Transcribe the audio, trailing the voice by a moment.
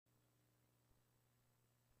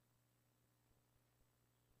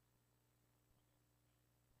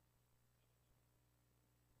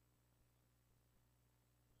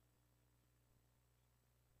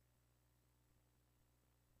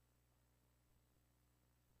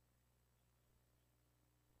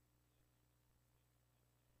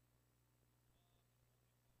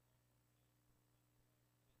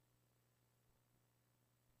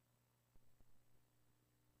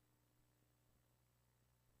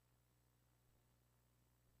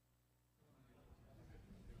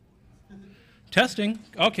Testing.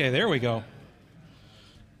 Okay, there we go.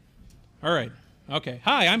 All right. Okay.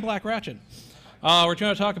 Hi, I'm Black Ratchet. We're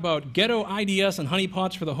going to talk about Ghetto, IDS, and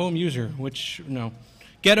honeypots for the home user, which,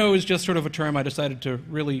 Ghetto is just sort of a term I decided to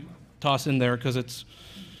really toss in there because it's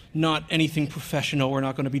not anything professional. We're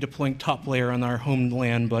not going to be deploying top layer on our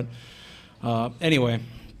homeland, but anyway.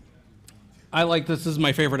 I like this. This is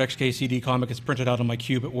my favorite XKCD comic. It's printed out on my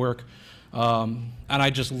cube at work. And I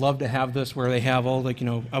just love to have this where they have all a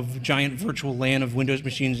giant virtual LAN of Windows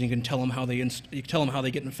machines, and you can tell them how they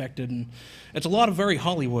get infected, and it's a lot of very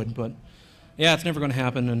Hollywood, but yeah, it's never going to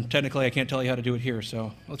happen, and technically I can't tell you how to do it here,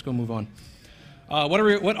 so let's go move on. What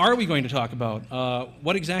are we going to talk about?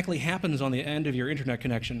 What exactly happens on the end of your internet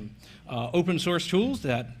connection? Open source tools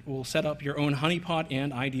that will set up your own honeypot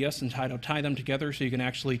and IDS and tie them together so you can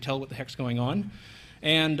actually tell what the heck's going on.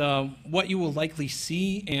 And what you will likely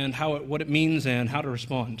see and what it means and how to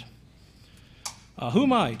respond. Who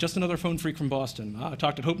am I? Just another phone freak from Boston. I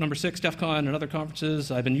talked at Hope No. 6, DEF CON, and other conferences.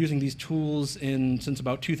 I've been using these tools since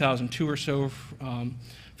about 2002 or so.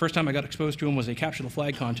 First time I got exposed to them was a Capture the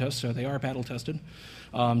Flag contest, so they are battle tested.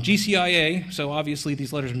 GCIA, so obviously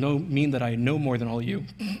these letters mean that I know more than all of you.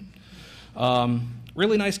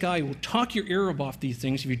 Really nice guy who will talk your ear off these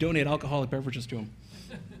things if you donate alcoholic beverages to him.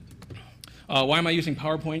 Why am I using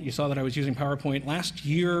PowerPoint? You saw that I was using PowerPoint last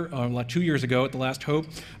year, 2 years ago at the last Hope.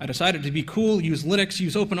 I decided to be cool, use Linux,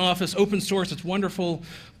 use OpenOffice, open source, it's wonderful.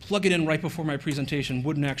 Plug it in right before my presentation.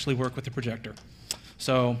 Wouldn't actually work with the projector.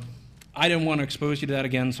 So I didn't want to expose you to that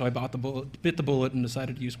again, so I bit the bullet and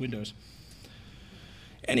decided to use Windows.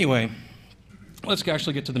 Anyway, let's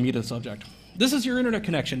actually get to the meat of the subject. This is your internet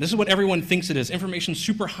connection. This is what everyone thinks it is. Information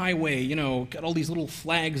superhighway, got all these little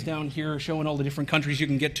flags down here showing all the different countries you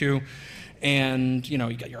can get to. And, you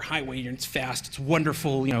got your highway, and it's fast, it's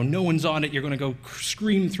wonderful, no one's on it, you're going to go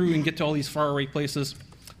scream through and get to all these faraway places.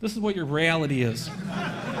 This is what your reality is.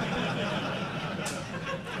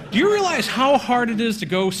 Do you realize how hard it is to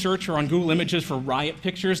go search or on Google Images for riot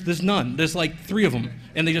pictures? There's none. There's like 3 of them,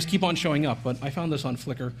 and they just keep on showing up. But I found this on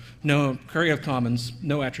Flickr. No, Creative Commons,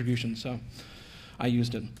 no attribution, so I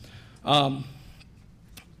used it.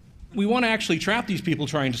 We want to actually trap these people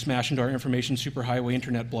trying to smash into our information superhighway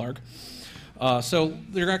internet blog. So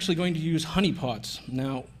they're actually going to use honeypots.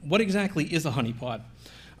 Now, what exactly is a honeypot?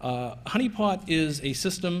 Honeypot is a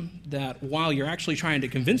system that, while you're actually trying to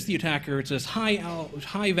convince the attacker it's this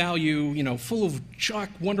high value, full of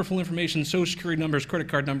wonderful information, social security numbers, credit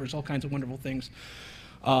card numbers, all kinds of wonderful things.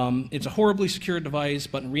 It's a horribly secure device,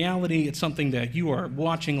 but in reality, it's something that you are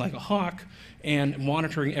watching like a hawk and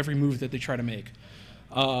monitoring every move that they try to make.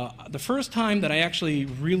 The first time that I actually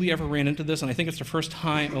really ever ran into this, and I think it's the first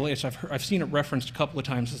time, at least I've seen it referenced a couple of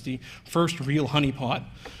times as the first real honeypot,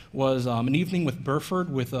 was an evening with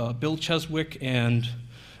Burford with Bill Cheswick and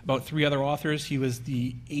about 3 other authors. He was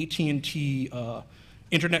the AT&T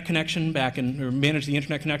internet connection managed the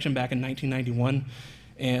internet connection back in 1991,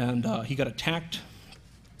 and he got attacked.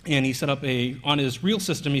 And he set up on his real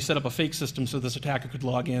system, he set up a fake system so this attacker could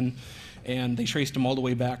log in, and they traced him all the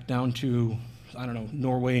way back down to, I don't know,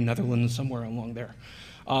 Norway, Netherlands, somewhere along there.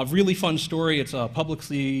 Really fun story. It's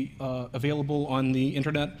publicly available on the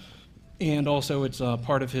internet, and also it's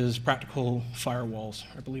part of his practical firewalls.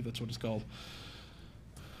 I believe that's what it's called.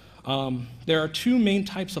 There are 2 main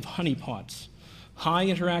types of honeypots, high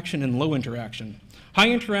interaction and low interaction.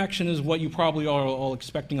 High interaction is what you probably are all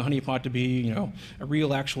expecting a honeypot to be, a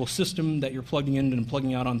real actual system that you're plugging in and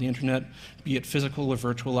plugging out on the internet, be it physical or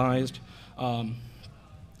virtualized.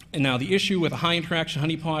 And now the issue with a high interaction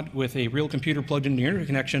honeypot with a real computer plugged into your internet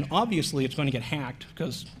connection, obviously it's going to get hacked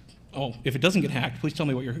because, if it doesn't get hacked, please tell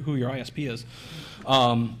me who your ISP is.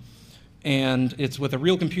 And it's with a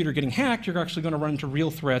real computer getting hacked, you're actually going to run into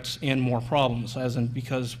real threats and more problems,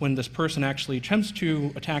 because when this person actually attempts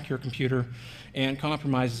to attack your computer and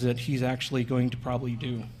compromises it, he's actually going to probably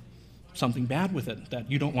do something bad with it that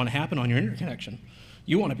you don't want to happen on your internet connection.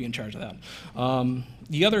 You want to be in charge of that.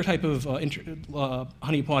 The other type of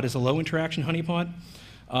honeypot is a low interaction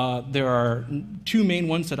honeypot. There are 2 main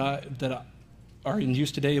ones that are in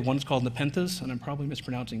use today. One is called Nepenthes, and I'm probably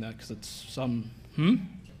mispronouncing that because it's some,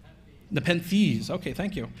 Nepenthes, okay,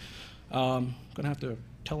 thank you. I'm going to have to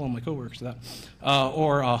tell all my coworkers that.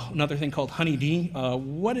 Or another thing called HoneyD.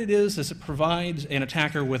 What it is it provides an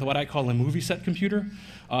attacker with what I call a movie set computer.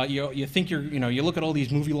 You think you look at all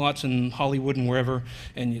these movie lots in Hollywood and wherever,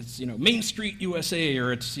 and it's Main Street, USA,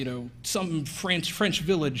 or it's some French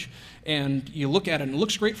village, and you look at it and it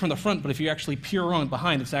looks great from the front, but if you actually peer around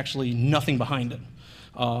behind, it's actually nothing behind it.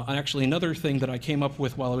 And actually, another thing that I came up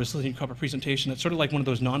with while I was listening to a presentation, it's sort of like one of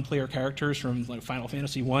those non-player characters from like Final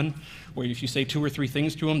Fantasy I, where if you say 2 or 3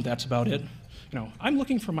 things to them, that's about it. I'm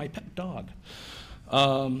looking for my pet dog.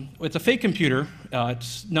 It's a fake computer.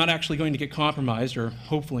 It's not actually going to get compromised, or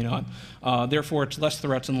hopefully not. Therefore, it's less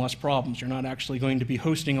threats and less problems. You're not actually going to be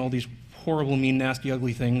hosting all these horrible, mean, nasty,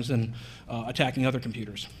 ugly things and attacking other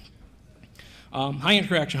computers. High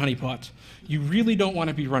interaction honeypots. You really don't want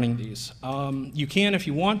to be running these. You can if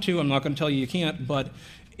you want to. I'm not going to tell you can't, but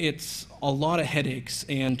it's a lot of headaches,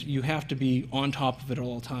 and you have to be on top of it at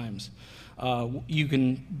all times. You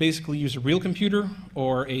can basically use a real computer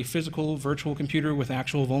or a physical virtual computer with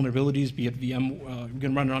actual vulnerabilities, be it VM. You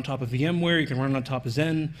can run it on top of VMware, you can run it on top of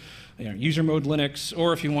Zen, user mode Linux,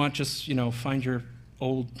 or if you want, just find your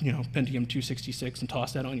old Pentium 266 and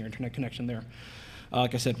toss that on your internet connection there.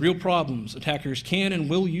 Like I said, real problems. Attackers can and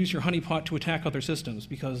will use your honeypot to attack other systems,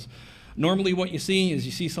 because normally what you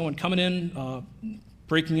see someone coming in,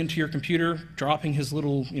 breaking into your computer, dropping his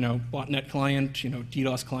little, botnet client,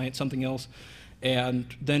 DDoS client, something else, and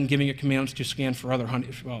then giving it commands to scan for other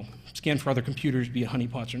computers, be it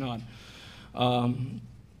honeypots or not.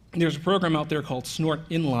 There's a program out there called Snort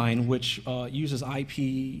Inline, which uses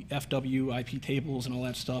IP, FW, IP tables, and all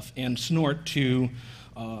that stuff, and Snort to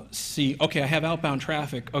see, okay, I have outbound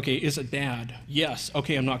traffic. Okay, is it bad? Yes.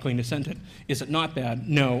 Okay, I'm not going to send it. Is it not bad?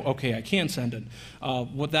 No. Okay, I can send it.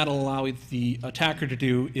 What that'll allow the attacker to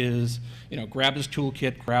do is, grab his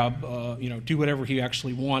toolkit, do whatever he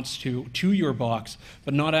actually wants to your box,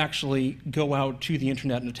 but not actually go out to the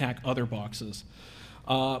internet and attack other boxes.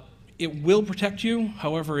 It will protect you.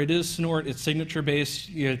 However, it is Snort. It's signature-based.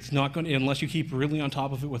 It's not going to, unless you keep really on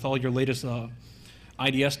top of it with all your latest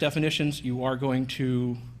IDS definitions, you are going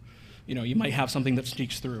to, you might have something that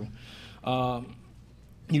sneaks through.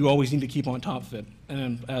 You always need to keep on top of it.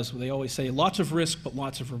 And as they always say, lots of risk, but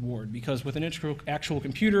lots of reward. Because with an actual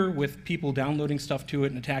computer, with people downloading stuff to it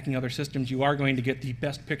and attacking other systems, you are going to get the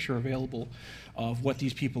best picture available of what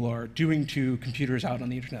these people are doing to computers out on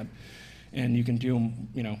the internet. And you can do them,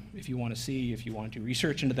 if you want to do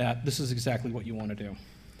research into that, this is exactly what you want to do.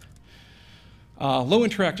 Low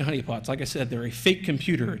interaction honeypots, like I said, they're a fake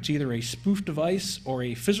computer. It's either a spoof device or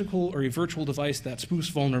a physical or a virtual device that spoofs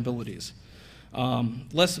vulnerabilities.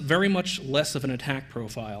 Very much less of an attack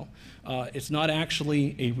profile. It's not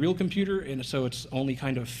actually a real computer, and so it's only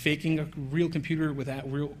kind of faking a real computer with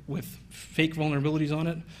fake vulnerabilities on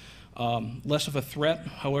it. Less of a threat.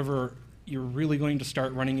 However, you're really going to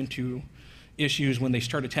start running into issues when they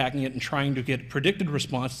start attacking it and trying to get predicted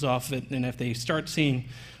responses off it. And if they start seeing,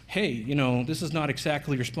 hey, this is not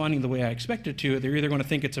exactly responding the way I expect it to, they're either going to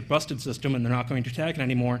think it's a busted system and they're not going to attack it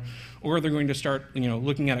anymore, or they're going to start,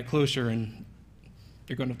 looking at it closer and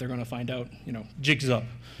they're going to find out, jigs up.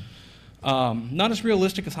 Not as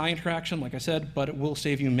realistic as high interaction, like I said, but it will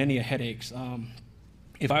save you many a headaches.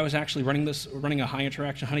 If I was actually running a high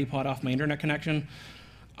interaction honeypot off my internet connection,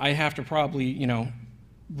 I have to probably,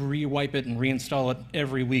 re-wipe it and reinstall it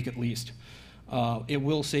every week at least. It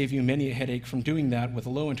will save you many a headache from doing that with a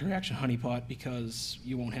low interaction honeypot, because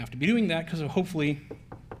you won't have to be doing that, because hopefully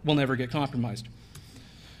will never get compromised.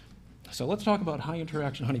 So let's talk about high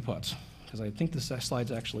interaction honeypots, because I think this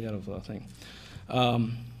slide's actually out of the thing. How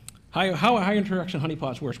high interaction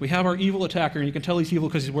honeypots works. We have our evil attacker, and you can tell he's evil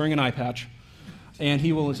because he's wearing an eye patch. And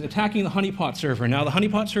he is attacking the honeypot server. Now the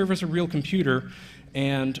honeypot server is a real computer,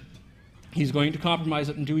 and he's going to compromise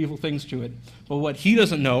it and do evil things to it. But what he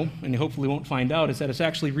doesn't know, and he hopefully won't find out, is that it's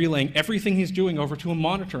actually relaying everything he's doing over to a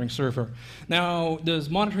monitoring server. Now, this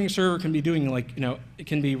monitoring server can be doing, it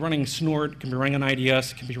can be running Snort, it can be running an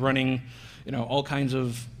IDS, it can be running, all kinds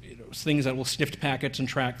of things that will sniff packets and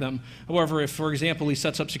track them. However, if, for example, he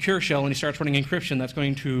sets up Secure Shell and he starts running encryption, that's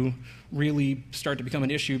going to really start to become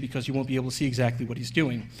an issue, because you won't be able to see exactly what he's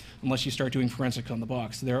doing unless you start doing forensics on the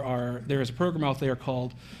box. There is a program out there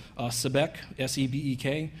called SEBEK,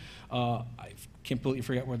 S-E-B-E-K. I completely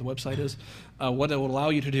forget where the website is. What it will allow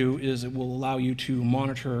you to do is it will allow you to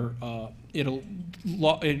monitor, it'll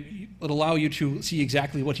allow you to see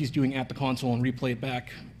exactly what he's doing at the console and replay it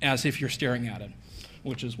back as if you're staring at it,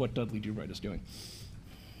 which is what Dudley Do Right is doing.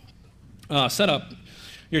 Setup.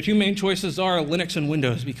 Your two main choices are Linux and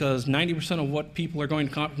Windows, because 90% of what people are going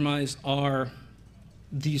to compromise are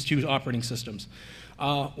these two operating systems.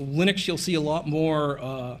 Linux, you'll see a lot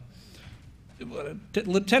more,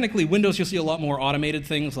 technically Windows, you'll see a lot more automated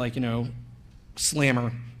things like,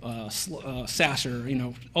 Slammer, Sasser,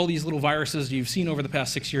 all these little viruses you've seen over the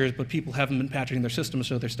past 6 years, but people haven't been patching their systems,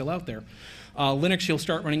 so they're still out there. Linux, you'll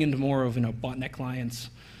start running into more of botnet clients,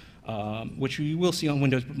 which you will see on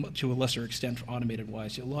Windows, but to a lesser extent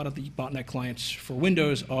automated-wise. A lot of the botnet clients for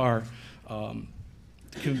Windows are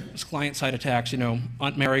client-side attacks.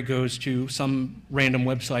 Aunt Mary goes to some random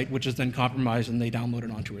website, which is then compromised, and they download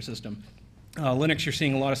it onto her system. Linux, you're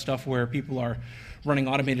seeing a lot of stuff where people are running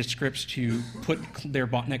automated scripts to put their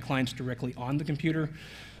botnet clients directly on the computer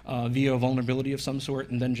via a vulnerability of some sort,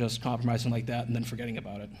 and then just compromising like that and then forgetting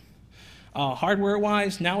about it.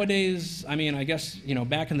 Hardware-wise, nowadays, I mean, I guess,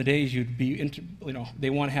 back in the days, you'd be they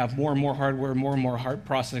want to have more and more hardware, more and more hard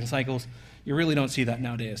processing cycles. You really don't see that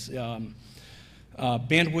nowadays.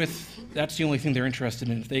 Bandwidth, that's the only thing they're interested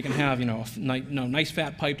in. If they can have, a nice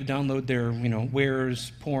fat pipe to download their,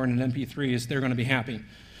 wares, porn, and MP3s, they're going to be happy.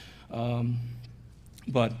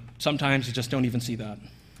 But sometimes you just don't even see that.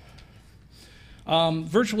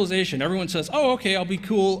 Virtualization. Everyone says, oh, okay, I'll be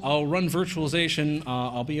cool. I'll run virtualization.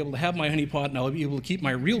 I'll be able to have my honeypot, and I'll be able to keep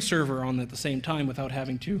my real server on at the same time without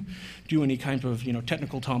having to do any kind of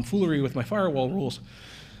technical tomfoolery with my firewall rules.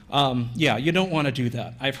 Yeah, you don't want to do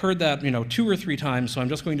that. I've heard that 2 or 3 times, so I'm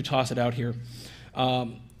just going to toss it out here.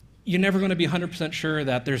 You're never going to be 100% sure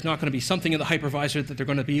that there's not going to be something in the hypervisor that they're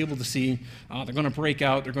going to be able to see. They're going to break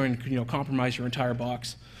out. They're going to compromise your entire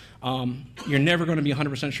box. You're never going to be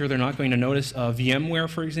 100% sure they're not going to notice. VMware,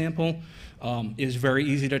 for example, is very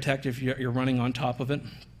easy to detect if you're running on top of it.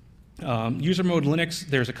 User mode Linux,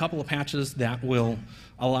 there's a couple of patches that will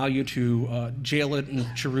allow you to jail it and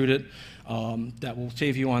cheroot it. That will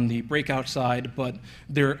save you on the breakout side, but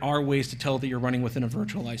there are ways to tell that you're running within a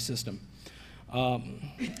virtualized system.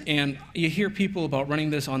 And you hear people about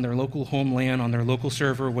running this on their local homeland, on their local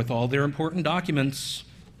server with all their important documents.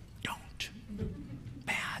 Don't.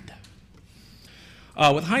 Bad.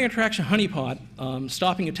 With high interaction honeypot,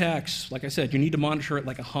 stopping attacks, like I said, you need to monitor it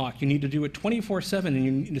like a hawk. You need to do it 24/7,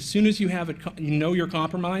 and as soon as you have it, you're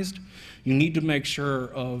compromised, you need to make sure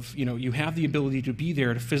of, you have the ability to be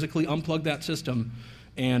there to physically unplug that system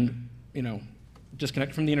and,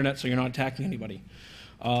 disconnect from the internet so you're not attacking anybody.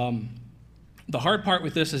 The hard part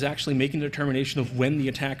with this is actually making a determination of when the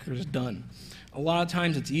attacker is done. A lot of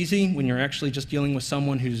times it's easy when you're actually just dealing with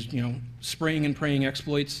someone who's, spraying and praying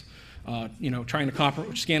exploits, trying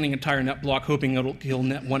to scanning entire net block, hoping he'll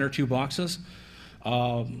net 1 or 2 boxes.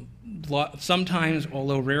 Sometimes,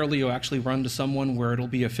 although rarely, you'll actually run to someone where it'll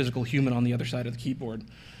be a physical human on the other side of the keyboard,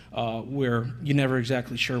 where you're never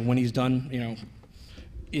exactly sure when he's done.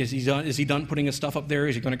 Is he done putting his stuff up there?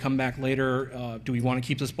 Is he going to come back later? Do we want to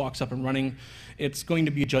keep this box up and running? It's going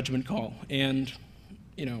to be a judgment call, and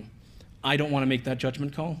I don't want to make that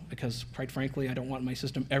judgment call because, quite frankly, I don't want my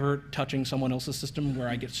system ever touching someone else's system where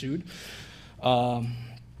I get sued.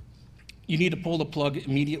 You need to pull the plug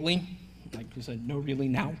immediately. Like I said, no, really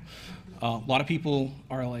now. A lot of people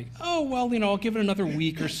are like, oh, well, I'll give it another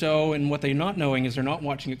week or so, and what they're not knowing is they're not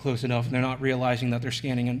watching it close enough, and they're not realizing that they're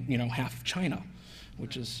scanning half of China,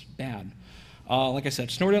 which is bad. Like I said,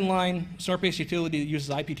 snort-inline, snort-based utility that uses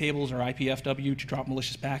IP tables or IPFW to drop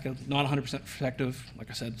malicious packets, not 100% effective, like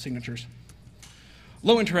I said, signatures.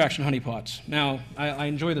 Low interaction honeypots. Now, I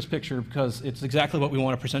enjoy this picture because it's exactly what we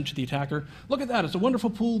want to present to the attacker. Look at that, it's a wonderful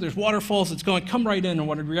pool, there's waterfalls, it's going, come right in, and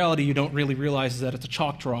what in reality you don't really realize is that it's a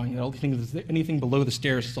chalk drawing. Anything below the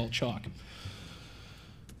stairs is all chalk.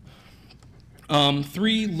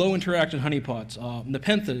 3 low interaction honeypots.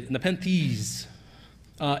 Nepenthes.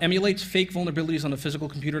 Emulates fake vulnerabilities on a physical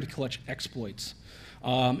computer to collect exploits.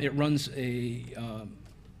 It runs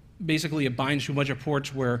basically it binds to a bunch of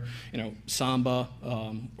ports where, Samba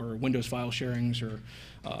or Windows file sharings, or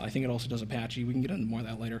I think it also does Apache. We can get into more of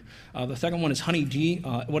that later. The second one is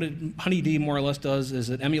HoneyD. What HoneyD more or less does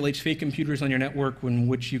is it emulates fake computers on your network in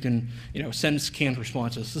which you can, send scanned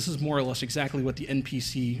responses. This is more or less exactly what the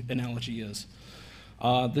NPC analogy is.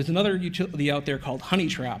 There's another utility out there called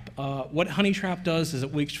Honeytrap. What Honeytrap does is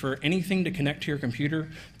it waits for anything to connect to your computer,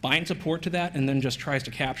 binds a port to that, and then just tries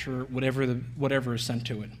to capture whatever is sent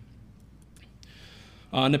to it.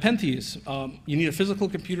 Nepenthes, you need a physical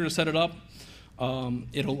computer to set it up.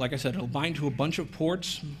 Like I said, it'll bind to a bunch of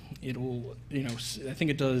ports. It'll, I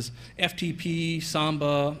think it does FTP,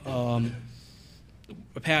 Samba,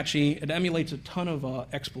 Apache. It emulates a ton of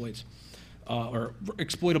exploits. Or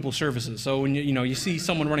exploitable services. So when you see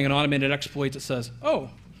someone running an automated exploit that says, oh,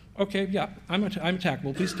 okay, yeah, I'm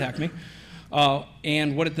attackable, please attack me.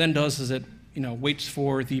 And what it then does is it waits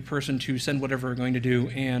for the person to send whatever they're going to do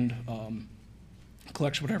and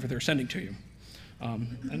collects whatever they're sending to you.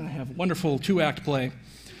 And I have a wonderful 2-act play.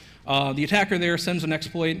 The attacker there sends an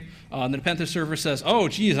exploit, and the Nepenthes server says, oh,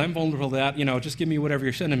 geez, I'm vulnerable to that, just give me whatever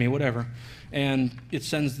you're sending me, whatever. And it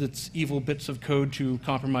sends its evil bits of code to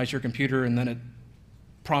compromise your computer, and then it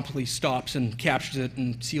promptly stops and captures it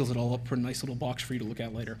and seals it all up for a nice little box for you to look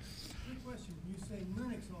at later. Good question. You say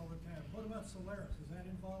Linux all the time. What about Solaris? Is that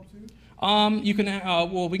involved too? You can,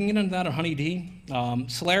 well, we can get into that on HoneyD.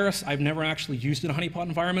 Solaris, I've never actually used in a honeypot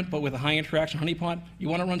environment, but with a high interaction honeypot, you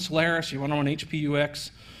want to run Solaris, you want to run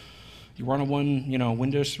HPUX, you want to run,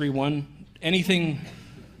 Windows 3.1, anything.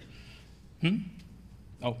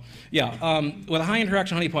 Oh, yeah. With a high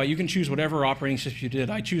interaction honeypot, you can choose whatever operating system you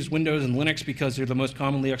did. I choose Windows and Linux because they're the most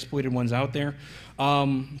commonly exploited ones out there.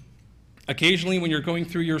 Occasionally, when you're going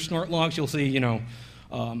through your snort logs, you'll see,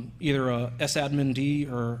 either a sadmin-d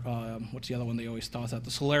or what's the other one they always toss out?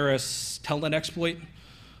 The Solaris telnet exploit.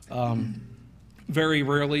 Very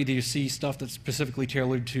rarely do you see stuff that's specifically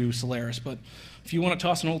tailored to Solaris, but if you want to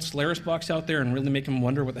toss an old Solaris box out there and really make them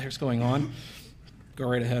wonder what the heck's going on, go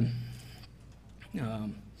right ahead.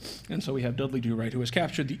 And so we have Dudley Do-Right, who has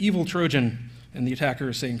captured the evil Trojan, and the attacker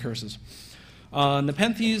is saying curses.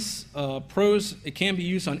 Nepenthes pros, it can be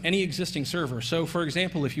used on any existing server. So for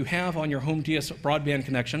example, if you have on your home DS broadband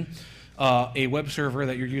connection a web server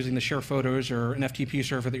that you're using to share photos or an FTP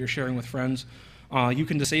server that you're sharing with friends, you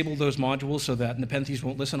can disable those modules so that Nepenthes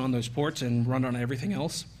won't listen on those ports and run on everything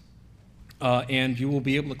else. And you will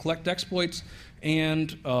be able to collect exploits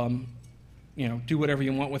and do whatever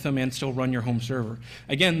you want with them and still run your home server.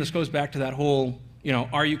 Again, this goes back to that whole,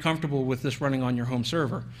 are you comfortable with this running on your home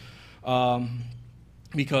server?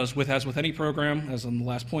 Because as with any program, as on the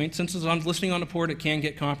last point, since it's listening on a port, it can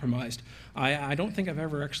get compromised. I don't think I've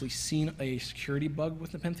ever actually seen a security bug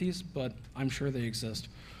with Nepenthes, but I'm sure they exist.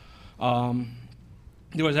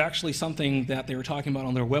 There was actually something that they were talking about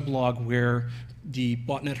on their weblog where the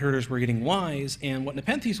botnet herders were getting wise, and what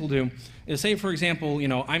Nepenthes will do is say, for example,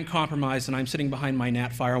 I'm compromised and I'm sitting behind my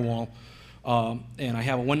NAT firewall, and I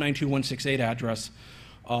have a 192.168 address,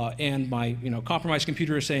 and my compromised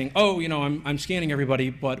computer is saying, oh, I'm scanning everybody,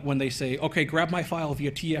 but when they say, okay, grab my file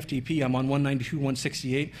via TFTP, I'm on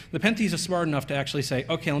 192.168, Nepenthes is smart enough to actually say,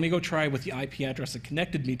 okay, let me go try with the IP address it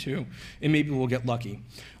connected me to, and maybe we'll get lucky.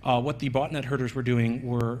 What the botnet herders were doing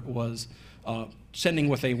was sending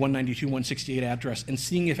with a 192.168 address and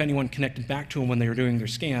seeing if anyone connected back to them when they were doing their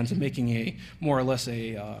scans and making a more or less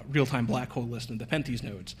a real-time black hole list of Nepenthes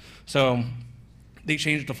nodes. So they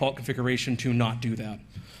changed the default configuration to not do that.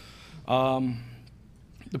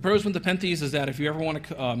 The pros with Nepenthes is that if you ever want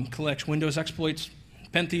to collect Windows exploits,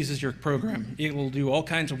 Nepenthes is your program. It will do all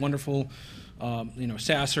kinds of wonderful,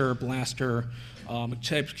 Sasser, Blaster,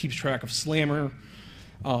 it keeps track of Slammer,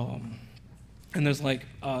 and there's like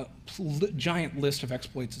a giant list of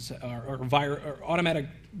exploits or automatic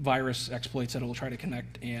virus exploits that it will try to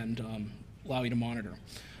connect and allow you to monitor.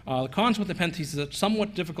 The cons with Nepenthes is it's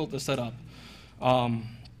somewhat difficult to set up.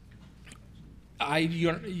 You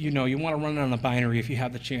want to run it on a binary if you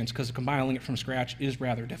have the chance, because compiling it from scratch is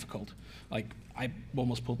rather difficult. Like, I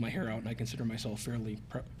almost pulled my hair out, and I consider myself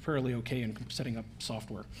fairly okay in setting up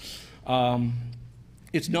software.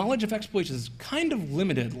 Its knowledge of exploits is kind of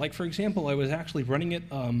limited. Like, for example, I was actually running it,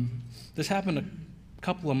 this happened a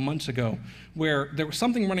couple of months ago, where there was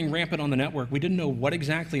something running rampant on the network. We didn't know what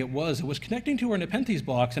exactly it was. It was connecting to our Nepenthes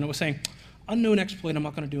box, and it was saying, unknown exploit, I'm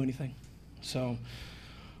not going to do anything. So,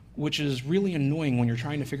 which is really annoying when you're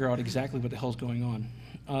trying to figure out exactly what the hell's going on.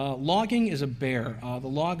 Logging is a bear. The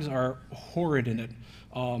logs are horrid in it.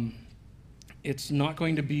 It's not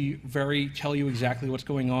going to tell you exactly what's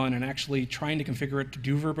going on, and actually trying to configure it to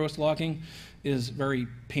do verbose logging is very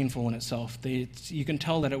painful in itself. You can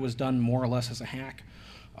tell that it was done more or less as a hack,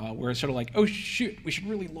 where it's sort of like, oh shoot, we should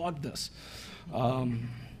really log this.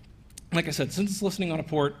 Like I said, since it's listening on a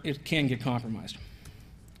port, it can get compromised.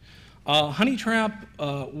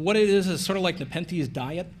 Honeytrap, what it is sort of like Nepenthes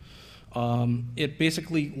diet. It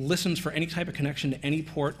basically listens for any type of connection to any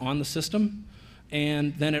port on the system,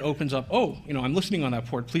 and then it opens up, oh, I'm listening on that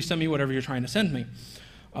port, please send me whatever you're trying to send me.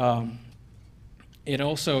 It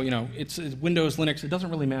also, it's Windows, Linux, it doesn't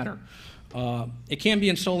really matter. It can be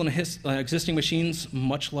installed in existing machines,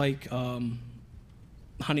 much like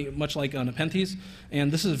Nepenthes,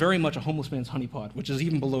 and this is very much a homeless man's honeypot, which is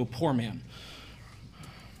even below poor man.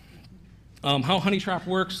 How Honeytrap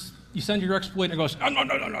works, you send your exploit and it goes, oh, no.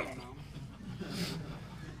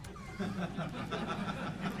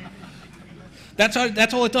 That's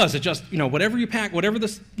all it does. It just, whatever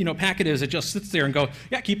this, packet is, it just sits there and goes,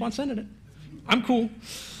 yeah, keep on sending it. I'm cool.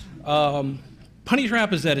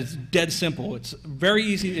 Honeytrap is that it's dead simple. It's very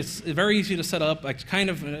easy. It's very easy to set up. It's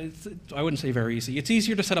I wouldn't say very easy. It's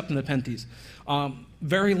easier to set up than the Nepenthes.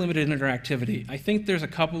 Very limited interactivity. I think there's a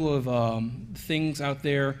couple of things out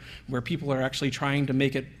there where people are actually trying to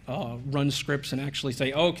make it run scripts and actually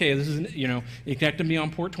say, oh, okay, this is, you connected me on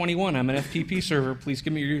port 21. I'm an FTP server. Please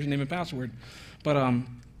give me your username and password. But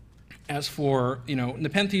As for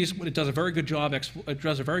Nepenthes, it does a very good job. It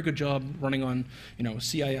does a very good job running on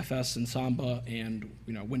CIFS and Samba and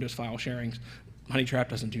Windows file sharings. Honeytrap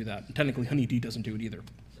doesn't do that. And technically, Honeyd doesn't do it either.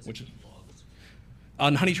 Which is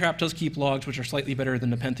Honeytrap does keep logs, which are slightly better than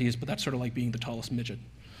Nepenthes, but that's sort of like being the tallest midget.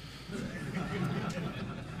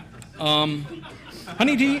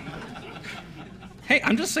 Honeyd. Hey,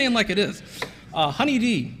 I'm just saying like it is.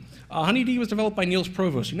 Honeyd. Honeyd was developed by Niels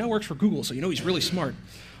Provost, who now works for Google, so he's really smart.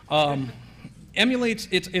 Emulates,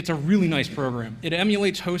 it's a really nice program. It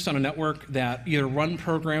emulates hosts on a network that either run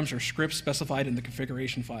programs or scripts specified in the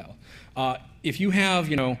configuration file. If you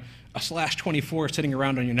have, a /24 sitting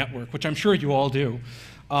around on your network, which I'm sure you all do,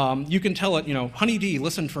 you can tell it, Honeyd,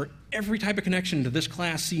 listen for every type of connection to this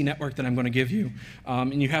class C network that I'm going to give you,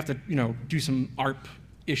 and you have to, do some ARP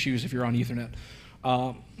issues if you're on Ethernet.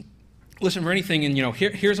 Listen for anything, and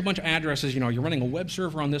here's a bunch of addresses. You're running a web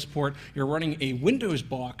server on this port. You're running a Windows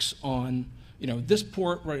box on this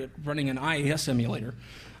port, running an IDS emulator,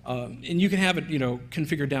 and you can have it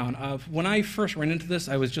configured down. When I first ran into this,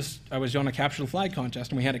 I was on a capture the flag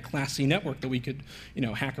contest, and we had a Class C network that we could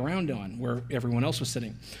hack around on where everyone else was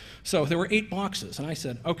sitting. So there were 8 boxes, and I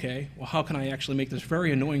said, okay, well, how can I actually make this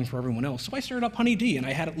very annoying for everyone else? So I started up Honeyd, and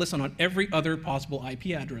I had it listen on every other possible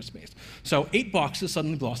IP address space. So 8 boxes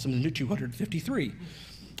suddenly blossomed into 253.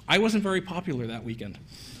 I wasn't very popular that weekend.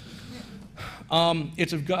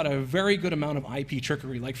 It's got a very good amount of IP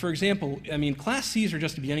trickery. Like, for example, Class Cs are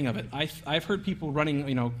just the beginning of it. I've heard people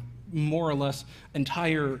running, more or less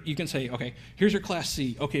entire, you can say, okay, here's your Class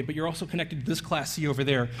C, okay, but you're also connected to this Class C over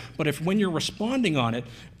there. But when you're responding on it,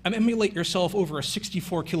 emulate yourself over a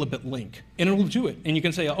 64 kilobit link, and it will do it. And you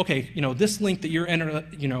can say, okay, this link that you're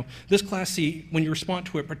entering, this Class C, when you respond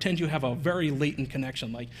to it, pretend you have a very latent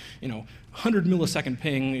connection, like, 100 millisecond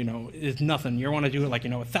ping, is nothing. You want to do it like,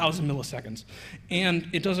 1,000 milliseconds. And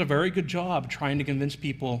it does a very good job trying to convince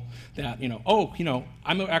people that,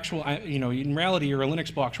 I'm an actual, in reality, you're a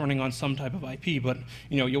Linux box running on some type of IP, but,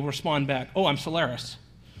 you'll respond back, oh, I'm Solaris.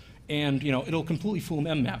 And, it'll completely fool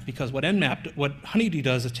Nmap, because what Honeyd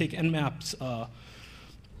does is take Nmap's, I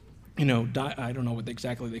don't know what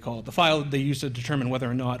exactly they call it, the file they use to determine whether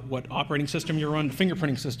or not what operating system you're on, the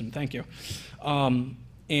fingerprinting system, thank you.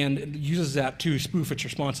 And it uses that to spoof its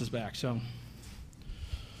responses back. So,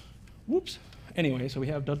 whoops. Anyway, so we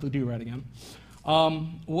have Dudley Do-Right again.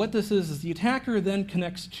 What this is the attacker then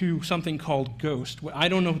connects to something called Ghost. I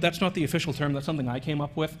don't know, that's not the official term, that's something I came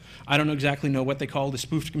up with. I don't exactly know what they call the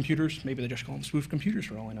spoofed computers. Maybe they just call them spoofed computers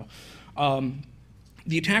for all I know.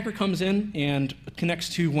 The attacker comes in and connects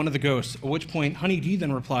to one of the ghosts, at which point Honeyd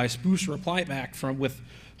then spoofs a reply back with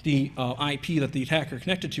the IP that the attacker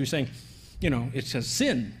connected to, saying, it says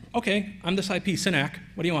SYN. Okay, I'm this IP, SYNAC.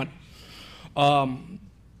 What do you want?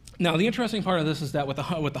 Now, the interesting part of this is that with the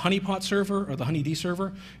Honeypot server, or the Honeyd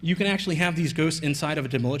server, you can actually have these ghosts inside of a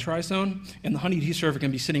demilitarized zone, and the Honeyd server can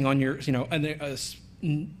be sitting on your,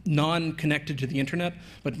 non-connected to the internet,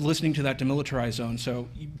 but listening to that demilitarized zone, so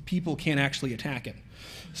people can't actually attack it.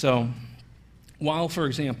 So, while, for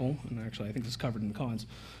example, and actually I think this is covered in the cons,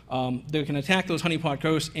 they can attack those Honeypot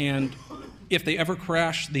ghosts, and if they ever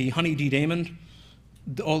crash the Honeyd daemon,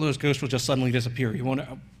 all those ghosts will just suddenly disappear.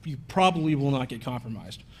 You probably will not get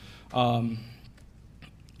compromised. Probably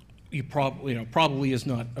is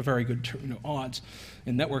not a very good odds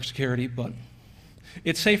in network security, but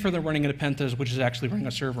it's safer than running a Nepenthes, which is actually running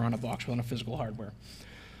a server on a box on a physical hardware.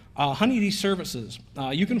 Honeyd services.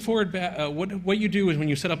 You can forward back, what you do is when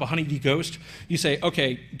you set up a Honeyd Ghost, you say,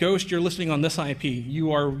 okay, Ghost, you're listening on this IP.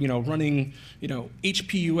 You are, running,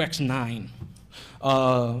 HPUX9.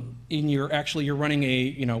 You're running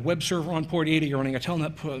a, web server on port 80, you're running a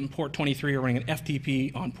telnet on port 23, you're running an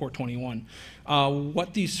FTP on port 21.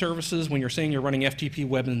 What these services, when you're saying you're running FTP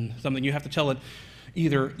web and something, you have to tell it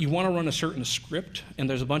either you want to run a certain script, and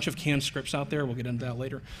there's a bunch of canned scripts out there, we'll get into that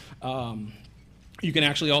later. You can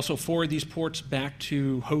actually also forward these ports back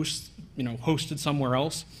to hosts, hosted somewhere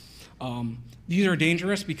else. These are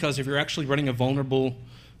dangerous because if you're actually running a vulnerable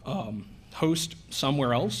host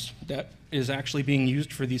somewhere else that is actually being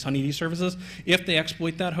used for these Honeyd services, if they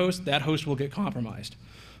exploit that host will get compromised.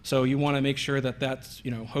 So you want to make sure that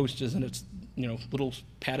host is in its little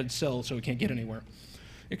padded cell so it can't get anywhere,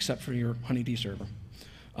 except for your Honeyd server.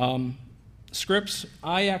 Scripts.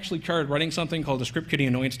 I actually started writing something called the Script Kiddie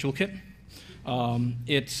Annoyance Toolkit.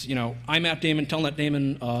 It's, IMAP daemon, telnet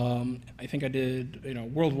daemon, I think I did,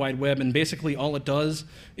 World Wide Web, and basically all it does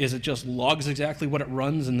is it just logs exactly what it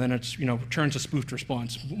runs, and then it's, returns a spoofed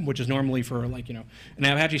response, which is normally for like, an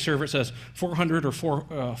Apache server, it says 400 or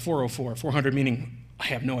 404, 400 meaning I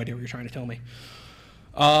have no idea what you're trying to tell me.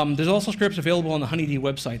 There's also scripts available on the Honeyd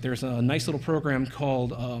website. There's a nice little program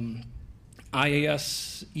called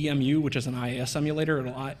IAS EMU, which is an IAS emulator.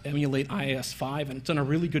 It'll emulate IAS 5, and it's done a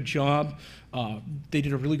really good job. They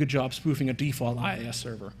did a really good job spoofing a default IAS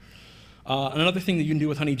server. Another thing that you can do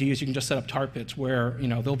with Honeyd is you can just set up tar pits where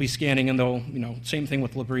they'll be scanning, and they'll same thing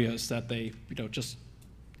with Libria is that they just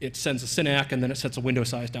it sends a synac and then it sets a window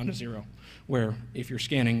size down to 0, where if you're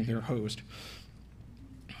scanning, they're hosed.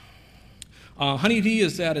 Honeyd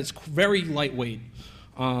is that it's very lightweight.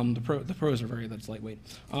 The pros are that's lightweight.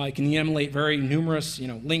 It can emulate very numerous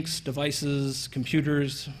links, devices,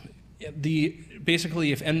 computers.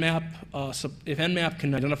 Basically, if Nmap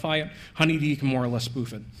can identify it, Honeyd can more or less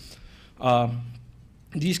spoof it.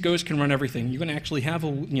 These ghosts can run everything. You can actually have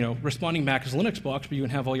a responding back as a Linux box, but you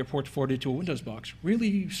can have all your ports forwarded to a Windows box.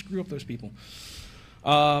 Really screw up those people.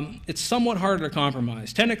 It's somewhat harder to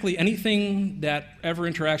compromise. Technically, anything that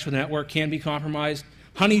ever interacts with the network can be compromised.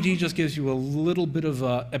 Honeyd just gives you a little bit of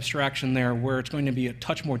abstraction there where it's going to be a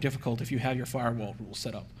touch more difficult if you have your firewall rules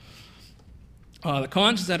set up. The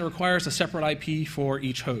cons is that it requires a separate IP for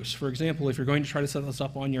each host. For example, if you're going to try to set this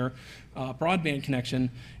up on your broadband connection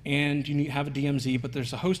and you have a DMZ, but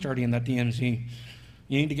there's a host already in that DMZ,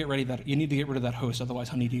 you need to get rid of that host, otherwise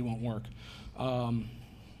Honeyd won't work.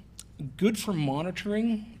 Good for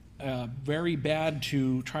monitoring, very bad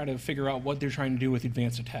to try to figure out what they're trying to do with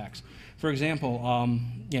advanced attacks. For example,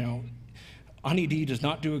 Honeyd does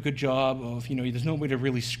not do a good job of, there's no way to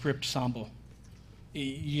really script Samba.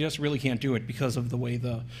 You just really can't do it because of the way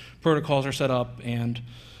the protocols are set up, and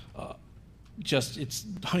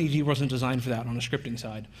Honeyd wasn't designed for that on a scripting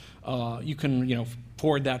side. You can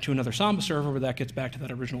forward that to another Samba server, but that gets back to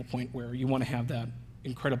that original point where you want to have that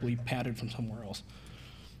incredibly padded from somewhere else.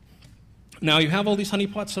 Now you have all these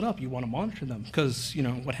honeypots set up. You want to monitor them because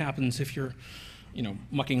what happens if you're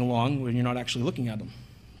mucking along when you're not actually looking at them?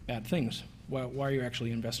 Bad things. Why are you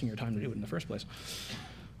actually investing your time to do it in the first place?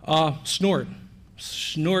 Snort.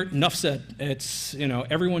 Snort, enough said. It's,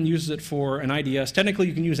 everyone uses it for an IDS. Technically,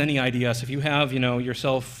 you can use any IDS. If you have,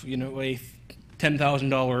 yourself, a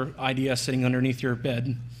 $10,000 IDS sitting underneath your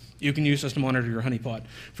bed, you can use this to monitor your honeypot.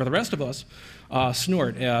 For the rest of us,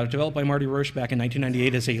 Snort, developed by Marty Roche back in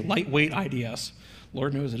 1998, is a lightweight IDS.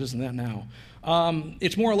 Lord knows it isn't that now.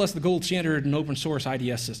 It's more or less the gold standard in open source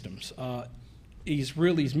IDS systems. He's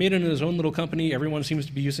made it in his own little company. Everyone seems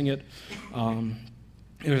to be using it.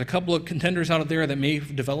 There's a couple of contenders out there that may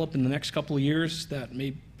develop in the next couple of years that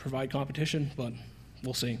may provide competition, but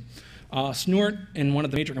we'll see. Snort, and one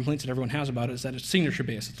of the major complaints that everyone has about it is that it's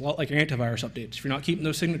signature-based. It's a lot like your antivirus updates. If you're not keeping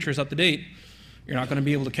those signatures up to date, you're not going to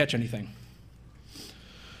be able to catch anything.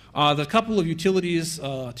 There's a couple of utilities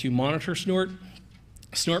to monitor Snort.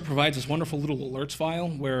 Snort provides this wonderful little alerts file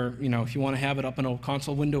where, if you want to have it up in a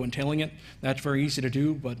console window and tailing it, that's very easy to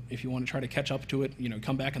do. But if you want to try to catch up to it,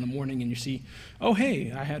 come back in the morning and you see, oh,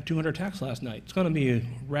 hey, I had 200 attacks last night. It's going to be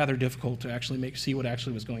rather difficult to actually see what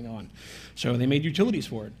actually was going on. So they made utilities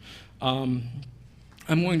for it. I'm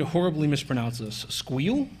going to horribly mispronounce this.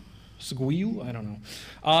 Squeal? Squeal? I don't know.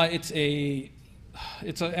 It's an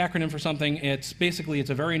acronym for something. It's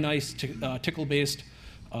a very nice tickle-based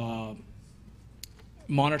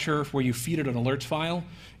monitor where you feed it an alerts file,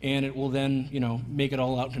 and it will then make it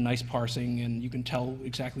all out into nice parsing, and you can tell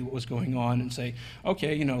exactly what was going on and say,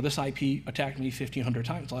 okay, this IP attacked me 1,500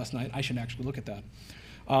 times last night. I should actually look at that.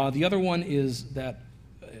 The other one is that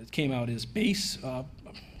came out is Base. There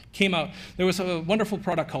was a wonderful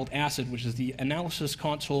product called ACID, which is the Analysis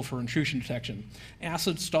Console for Intrusion Detection.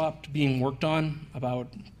 ACID stopped being worked on about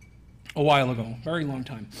a while ago, very long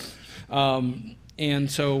time.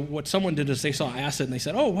 And so what someone did is they saw ACID and they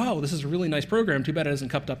said, oh, wow, this is a really nice program. Too bad it isn't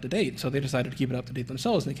kept up to date. So they decided to keep it up to date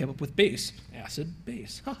themselves, and they came up with Base. ACID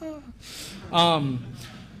Base. I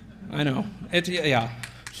know.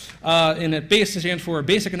 And Base stands for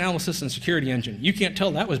Basic Analysis and Security Engine. You can't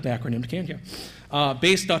tell that was backronymed, can you?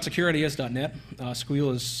 Base.security.net.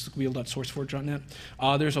 Squeal is squeal.sourceforge.net.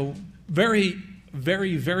 There's a very,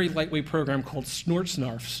 very, very lightweight program called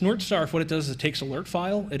SnortSnarf. SnortSnarf, what it does is it takes alert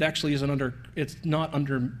file. It actually it's not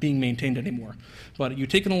under being maintained anymore. But you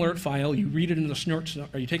take an alert file, you read it into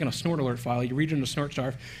or you take a Snort alert file, you read it into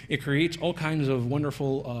SnortSnarf. It creates all kinds of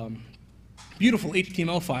wonderful, beautiful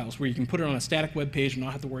HTML files where you can put it on a static web page and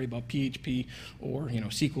not have to worry about PHP or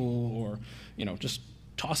SQL or just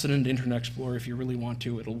toss it into Internet Explorer if you really want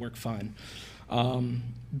to. It'll work fine.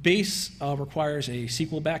 Base requires a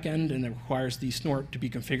SQL backend, and it requires the Snort to be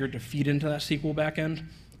configured to feed into that SQL backend.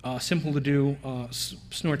 Simple to do.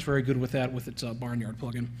 Snort's very good with that with its Barnyard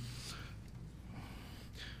plugin.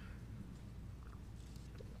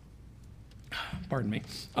 Pardon me.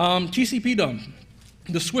 TCP dump.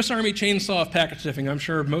 The Swiss Army chainsaw of packet sniffing. I'm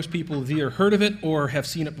sure most people have either heard of it or have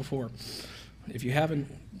seen it before. If you haven't,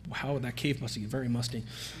 wow, that cave must be very musty.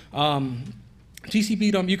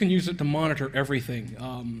 TCP dump, you can use it to monitor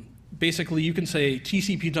everything. Basically, you can say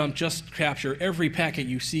TCP dump, just capture every packet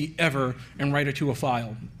you see ever and write it to a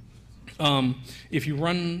file. If you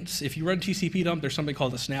run TCP dump, there's something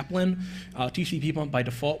called a snaplen. TCP dump by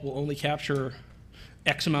default will only capture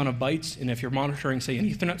X amount of bytes, and if you're monitoring, say, an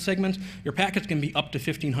Ethernet segment, your packets can be up to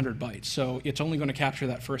 1,500 bytes. So it's only going to capture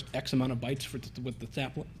that first X amount of bytes for what the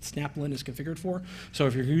snaplen is configured for. So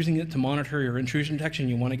if you're using it to monitor your intrusion detection,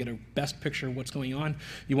 you want to get a best picture of what's going on,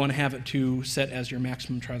 you want to have it to set as your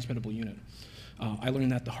maximum transmittable unit. I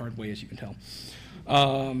learned that the hard way, as you can tell.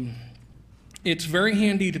 It's very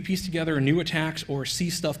handy to piece together new attacks or see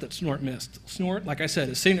stuff that Snort missed. Snort, like I said,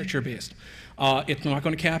 is signature-based. It's not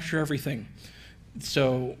going to capture everything.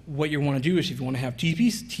 So what you want to do is if you want to have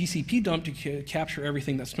TCP dump to capture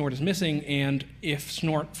everything that Snort is missing, and if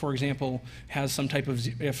Snort, for example, has some type of,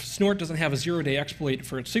 if Snort doesn't have a zero-day exploit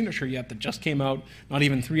for its signature yet that just came out not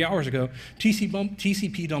even 3 hours ago,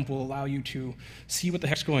 TCP dump will allow you to see what the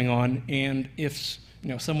heck's going on, and if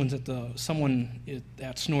someone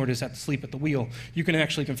at Snort is at sleep at the wheel, you can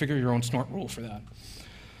actually configure your own Snort rule for that.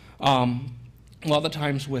 A lot of the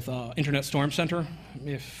times with Internet Storm Center,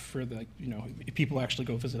 if people actually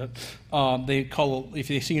go visit it, they call, if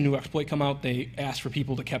they see a new exploit come out, they ask for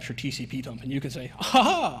people to capture TCP dump, and you can say,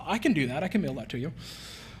 ha, I can do that, I can mail that to you.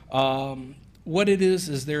 What it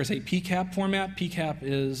is there's a PCAP format. PCAP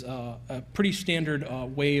is a pretty standard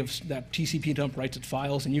way that TCP dump writes its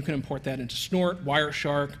files, and you can import that into Snort,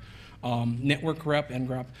 Wireshark, Network grep,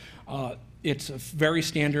 ngrep. It's a very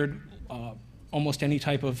standard. Almost any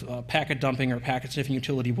type of packet dumping or packet sniffing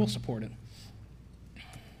utility will support it.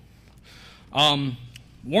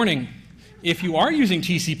 Warning, if you are using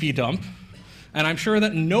TCP dump, and I'm sure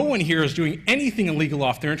that no one here is doing anything illegal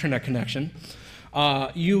off their internet connection,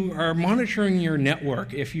 you are monitoring your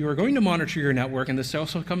network. If you are going to monitor your network, and this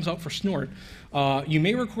also comes out for Snort, you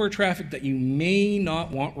may record traffic that you may not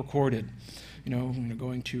want recorded.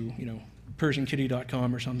 Going to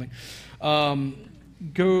PersianKitty.com or something.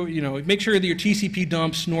 Make sure that your TCP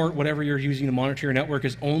dump, Snort, whatever you're using to monitor your network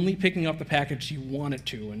is only picking up the packets you want it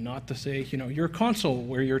to, and not to say, your console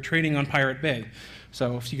where you're trading on Pirate Bay.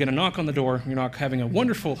 So if you get a knock on the door, you're not having a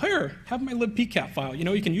wonderful, here, have my libpcap file.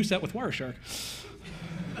 You can use that with Wireshark.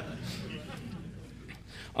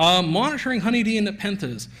 Monitoring Honeyd and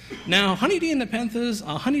Nepenthes. Now, Honeyd and Nepenthes,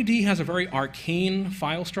 Honeyd has a very arcane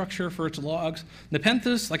file structure for its logs.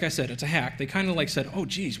 Nepenthes, like I said, it's a hack. They kind of said, oh,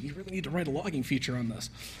 geez, we really need to write a logging feature on this.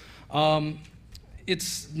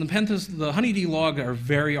 Nepenthes, the Honeyd log are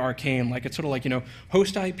very arcane. It's sort of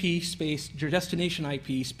host IP space, your destination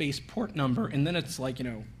IP space port number, and then it's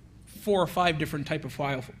 4 or 5 different type of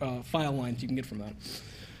file lines you can get from that.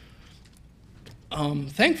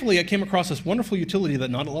 Thankfully, I came across this wonderful utility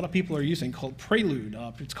that not a lot of people are using called Prelude.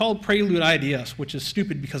 It's called Prelude IDS, which is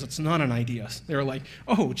stupid because it's not an IDS. They're like,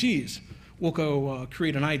 oh, geez, we'll go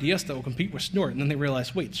create an IDS that will compete with Snort. And then they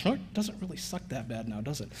realize, wait, Snort doesn't really suck that bad now,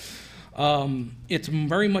 does it? It's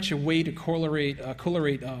very much a way to correlate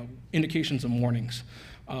indications and warnings.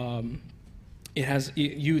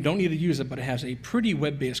 You don't need to use it, but it has a pretty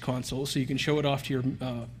web-based console, so you can show it off to your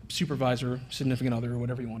supervisor, significant other, or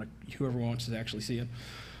whatever whoever wants to actually see it.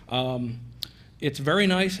 It's very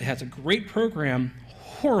nice. It has a great program,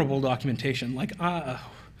 horrible documentation.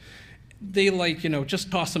 They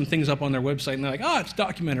just toss some things up on their website, and they're like, it's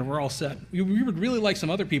documented, we're all set. We would really like some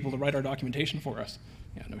other people to write our documentation for us.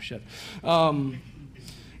 Yeah, no shit.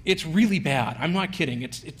 It's really bad. I'm not kidding.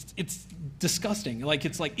 It's disgusting.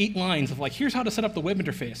 It's 8 lines of here's how to set up the web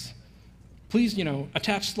interface. Please,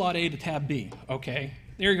 attach slot A to tab B. Okay,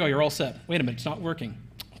 there you go. You're all set. Wait a minute, it's not working.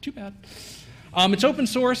 Too bad. It's open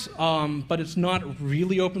source, but it's not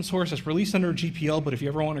really open source. It's released under GPL, but if you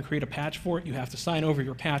ever want to create a patch for it, you have to sign over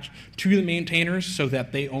your patch to the maintainers so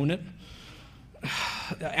that they own it.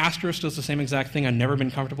 Asterisk does the same exact thing. I've never been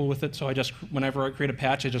comfortable with it, so whenever I create a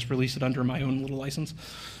patch, I just release it under my own little license,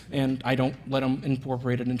 and I don't let them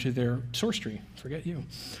incorporate it into their source tree. Forget you.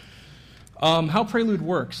 How Prelude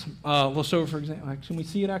works. So for example, can we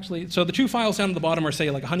see it actually? So the 2 files down at the bottom are, say,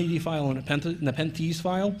 a Honeyd file and a Nepenthes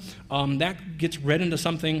file. That gets read into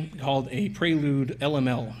something called a Prelude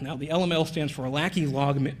LML. Now the LML stands for Log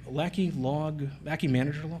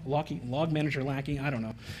Manager Lackey. I don't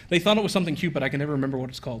know. They thought it was something cute, but I can never remember what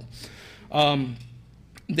it's called.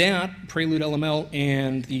 That Prelude LML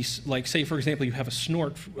and say for example you have a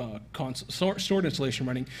Snort Snort installation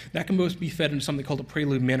running, that can both be fed into something called a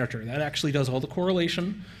Prelude Manager. That actually does all the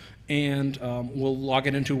correlation and we'll log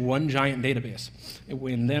it into one giant database.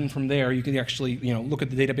 And then from there, you can actually look at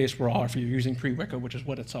the database raw if you're using pre-Wicca, which is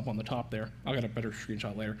what it's up on the top there. I'll get a better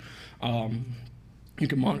screenshot later. You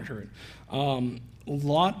can monitor it. And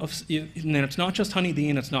then it's not just Honeybee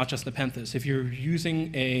and it's not just Nepenthes. If you're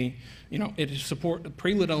using Prelude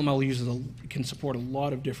LML can support a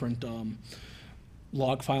lot of different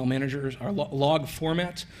log file managers or log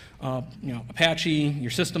formats, Apache, your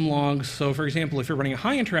system logs. So for example, if you're running a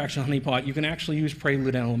high interaction honeypot, you can actually use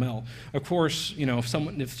Prelude LML. Of course,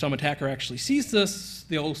 if some attacker actually sees this,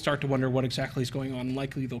 they'll start to wonder what exactly is going on, and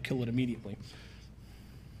likely they'll kill it immediately.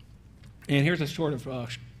 And here's a sort of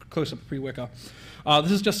close-up of pre-Wicca.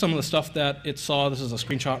 This is just some of the stuff that it saw. This is a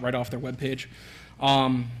screenshot right off their webpage.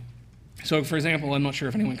 So, for example, I'm not sure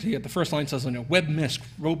if anyone can see it. The first line says, web misc,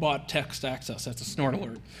 robot text access. That's a snort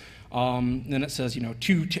alert. Then it says,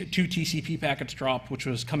 two TCP packets dropped, which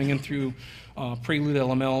was coming in through Prelude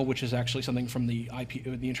LML, which is actually something from the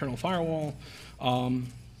internal firewall.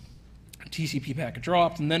 TCP packet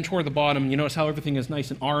dropped, and then toward the bottom, you notice how everything is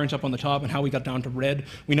nice and orange up on the top, and how we got down to red.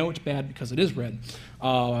 We know it's bad because it is red.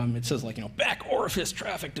 It says back orifice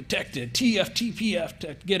traffic detected,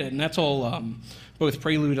 TF, get it, and that's all both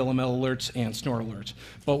Prelude LML alerts and snort alerts.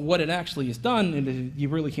 But what it actually has done, and you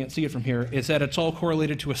really can't see it from here, is that it's all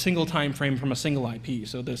correlated to a single time frame from a single IP.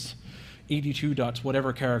 So this 82 dots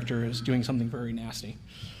whatever character is doing something very nasty.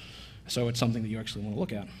 So it's something that you actually want to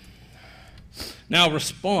look at. Now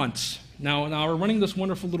response. Now we're running this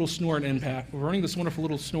wonderful little snort we're running this wonderful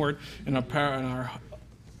little snort in our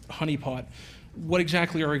honeypot. What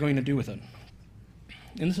exactly are we going to do with it?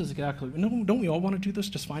 And this is exactly, don't we all want to do this?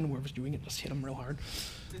 Just find whoever's doing it, just hit them real hard.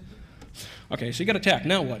 Okay, so you got attack.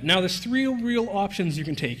 Now what? Now there's three real options you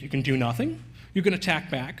can take. You can do nothing, you can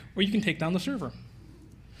attack back, or you can take down the server.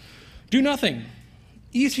 Do nothing.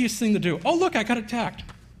 Easiest thing to do. Oh look, I got attacked.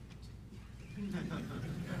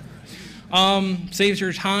 Saves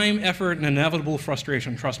your time, effort, and inevitable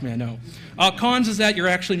frustration. Trust me, I know. Cons is that you're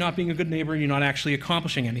actually not being a good neighbor and you're not actually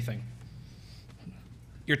accomplishing anything.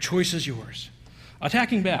 Your choice is yours.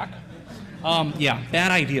 Attacking back. Yeah,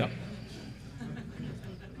 bad idea.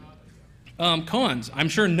 Cons. I'm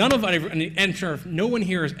sure no one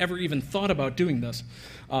here has ever even thought about doing this.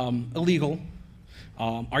 Illegal.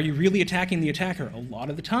 Are you really attacking the attacker? A lot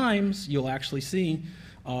of the times, you'll actually see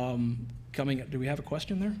coming. Do we have a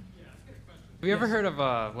question there? Have you ever heard of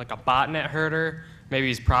a botnet herder? Maybe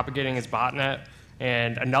he's propagating his botnet,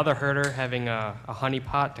 and another herder having a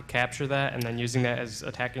honeypot to capture that and then using that as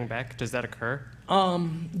attacking back? Does that occur?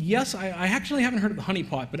 Yes, I actually haven't heard of the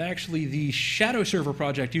honeypot, but actually the Shadow Server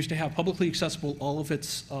project used to have publicly accessible all of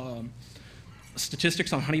its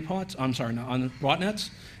statistics on honeypots. I'm sorry, on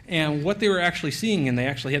botnets. And what they were actually seeing, and they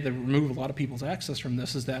actually had to remove a lot of people's access from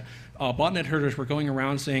this, is that botnet herders were going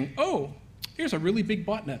around saying, "Oh, here's a really big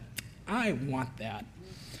botnet. I want that."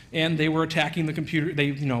 And they were attacking the computer.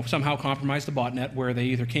 They somehow compromised the botnet, where they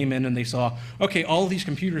either came in and they saw, okay, all of these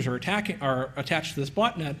computers are attached to this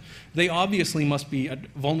botnet. They obviously must be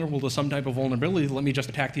vulnerable to some type of vulnerability. Let me just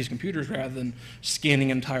attack these computers rather than scanning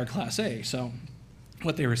entire Class A. So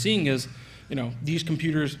what they were seeing is, these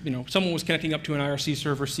computers, someone was connecting up to an IRC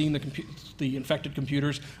server, seeing the infected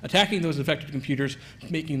computers, attacking those infected computers,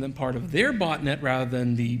 making them part of their botnet rather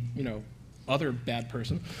than the other bad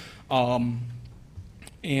person.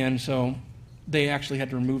 And so they actually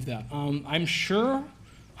had to remove that. I'm sure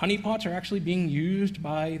honeypots are actually being used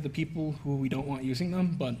by the people who we don't want using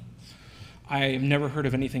them, but I've never heard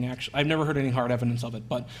of anything I've never heard any hard evidence of it,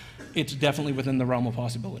 but it's definitely within the realm of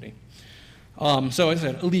possibility. So as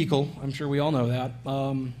I said, illegal. I'm sure we all know that.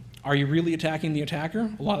 Are you really attacking the attacker?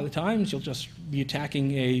 A lot of the times you'll just be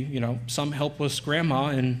attacking some helpless grandma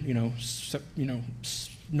in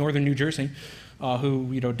northern New Jersey. Who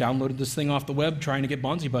downloaded this thing off the web trying to get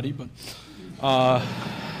Bonzi Buddy, but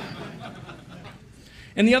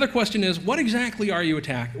and the other question is, what exactly are you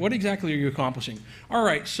attacking? What exactly are you accomplishing? All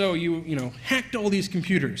right, so you hacked all these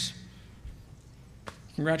computers.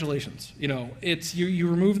 Congratulations. You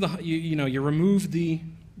remove you remove the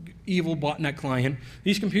evil botnet client.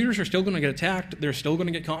 These computers are still going to get attacked. They're still going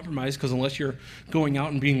to get compromised because unless you're going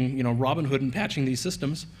out and being Robin Hood and patching these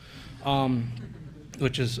systems.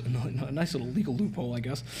 Which is a nice little legal loophole, I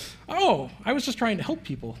guess. Oh, I was just trying to help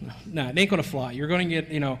people. Nah, it ain't gonna fly. You're gonna get,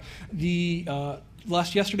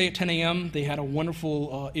 yesterday at 10 a.m., they had a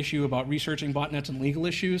wonderful issue about researching botnets and legal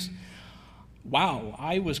issues. Wow,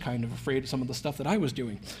 I was kind of afraid of some of the stuff that I was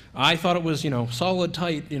doing. I thought it was, solid,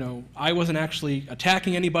 tight, I wasn't actually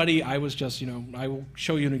attacking anybody. I was just, I will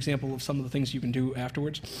show you an example of some of the things you can do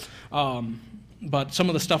afterwards. But some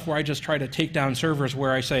of the stuff where I just try to take down servers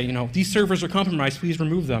where I say, these servers are compromised, please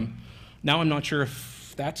remove them. Now I'm not sure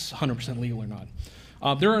if that's 100% legal or not.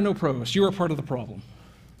 There are no pros. You are part of the problem.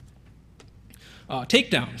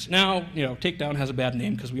 Takedowns. Now, takedown has a bad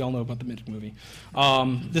name because we all know about the Mythic movie.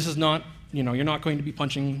 This is not, you're not going to be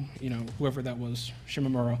punching, whoever that was,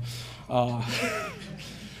 Shimamura.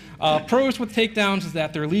 Pros with takedowns is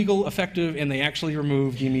that they're legal, effective, and they actually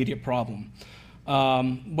remove the immediate problem.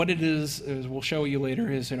 What it is we'll show you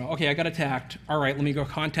later, is, okay, I got attacked. All right, let me go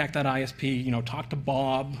contact that ISP, talk to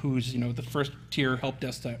Bob, who's, the first tier help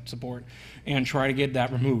desk support, and try to get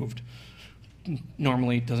that removed.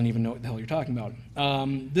 Normally doesn't even know what the hell you're talking about.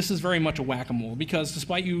 This is very much a whack-a-mole, because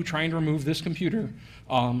despite you trying to remove this computer,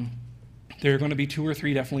 there are going to be 2 or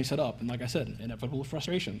 3 definitely set up. And like I said, inevitable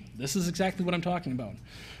frustration. This is exactly what I'm talking about.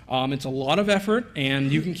 It's a lot of effort,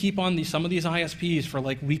 and you can keep on some of these ISPs for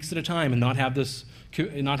like weeks at a time and not have this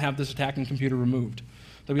attacking computer removed.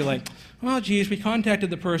 They'll be like, well, geez, we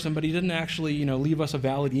contacted the person, but he didn't actually leave us a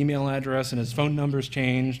valid email address, and his phone number's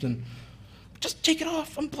changed, and just take it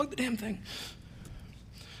off, unplug the damn thing.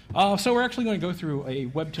 So we're actually going to go through a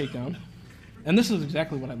web takedown. And this is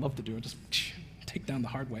exactly what I love to do, just take down the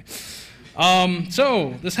hard way.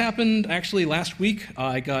 So this happened actually last week.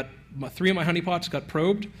 I got 3 of my honeypots got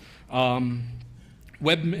probed.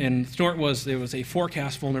 Web and Snort there was a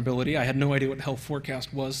forecast vulnerability. I had no idea what the hell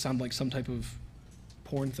forecast was. Sounded like some type of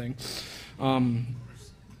porn thing.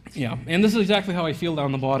 Yeah, and this is exactly how I feel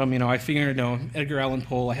down the bottom. I figured, Edgar Allan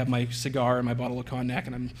Poe, I have my cigar and my bottle of cognac,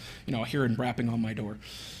 and I'm, hearing rapping on my door.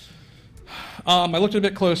 I looked a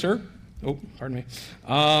bit closer. Oh, pardon me.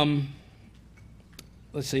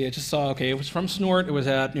 Let's see, I just saw, okay, it was from Snort. It was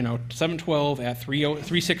at, 7:12 at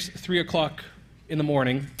 3 o'clock in the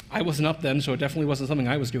morning. I wasn't up then, so it definitely wasn't something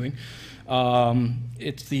I was doing.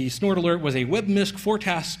 The Snort alert was a WebMISC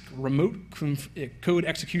 4-task remote code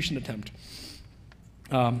execution attempt.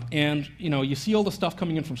 And you see all the stuff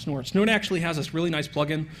coming in from Snort. Snort actually has this really nice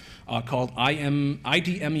plugin called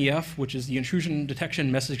IDMEF, which is the intrusion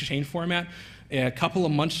detection message exchange format. A couple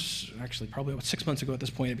of months, actually probably about 6 months ago at this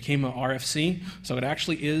point, it became a RFC. So it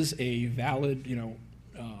actually is a valid,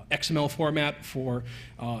 XML format for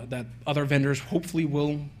that other vendors hopefully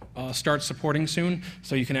will start supporting soon.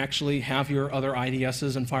 So you can actually have your other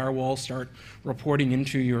IDSs and firewalls start reporting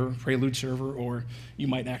into your Prelude server, or you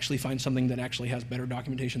might actually find something that actually has better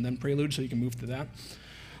documentation than Prelude, so you can move to that.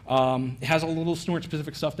 It has a little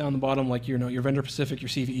Snort-specific stuff down the bottom, like your vendor-specific, your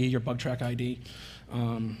CVE, your bug track ID.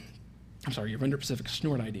 Your vendor-specific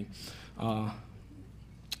Snort ID.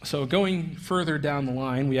 So going further down the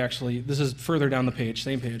line, this is further down the page,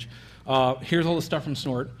 same page. Here's all the stuff from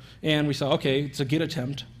Snort, and we saw, okay, it's a Git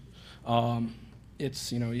attempt.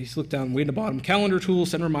 It's, you look down way at the bottom, calendar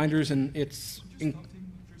tools, send reminders, and it's...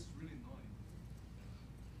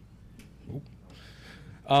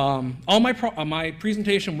 all my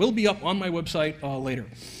presentation will be up on my website later.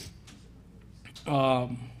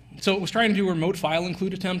 So it was trying to do a remote file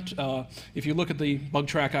include attempt. If you look at the bug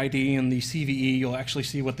track ID and the CVE, you'll actually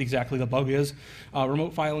see what exactly the bug is.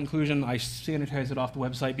 Remote file inclusion, I sanitize it off the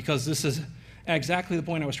website because this is exactly the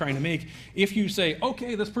point I was trying to make. If you say,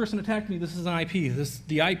 okay, this person attacked me, this is an IP.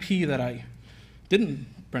 The IP that I didn't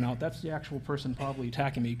print out, that's the actual person probably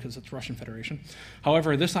attacking me because it's Russian Federation.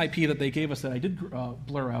 However, this IP that they gave us that I did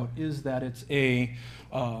blur out is that it's a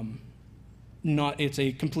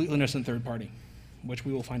completely innocent third party, which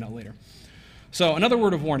we will find out later. So another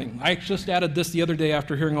word of warning. I just added this the other day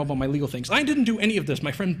after hearing all about my legal things. I didn't do any of this.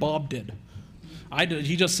 My friend Bob did.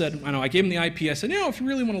 He just said, I gave him the IP. I said, if you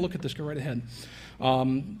really want to look at this, go right ahead.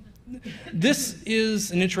 This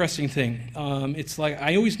is an interesting thing. It's like,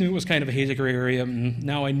 I always knew it was kind of a hazy gray area, and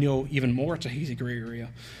now I know even more it's a hazy gray area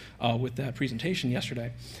with that presentation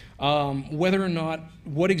yesterday. Whether or not,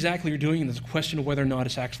 what exactly you're doing, is a question of whether or not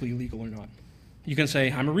it's actually illegal or not. You can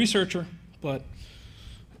say, I'm a researcher, but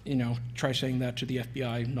try saying that to the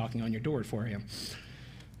FBI knocking on your door at 4 a.m.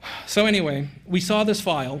 So anyway, we saw this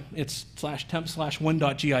file. It's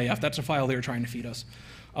 /temp/1.gif. That's a file they were trying to feed us.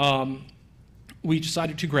 We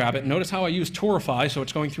decided to grab it. Notice how I use Torify, so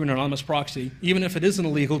it's going through an anonymous proxy. Even if it isn't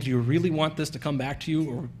illegal, do you really want this to come back to you?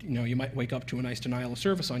 Or you might wake up to a nice denial of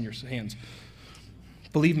service on your hands.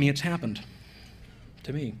 Believe me, it's happened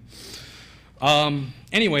to me.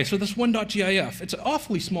 Anyway, so this 1.gif, it's an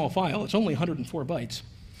awfully small file. It's only 104 bytes.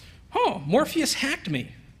 Oh, Morpheus hacked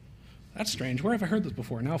me. That's strange. Where have I heard this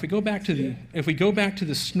before? Now, if we go back to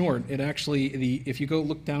the Snort, it actually, if you go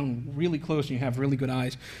look down really close and you have really good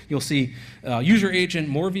eyes, you'll see user agent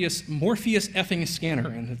Morpheus effing scanner,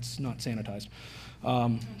 and it's not sanitized.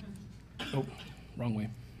 Oh, wrong way.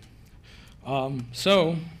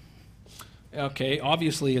 So Okay,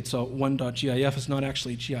 obviously it's a 1.gif. It's not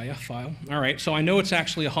actually a GIF file. All right, so I know it's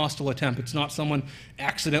actually a hostile attempt. It's not someone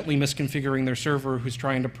accidentally misconfiguring their server who's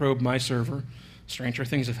trying to probe my server. Stranger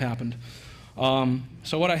things have happened.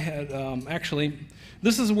 So what I had, actually,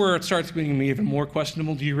 this is where it starts getting me even more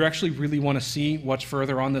questionable. Do you actually really want to see what's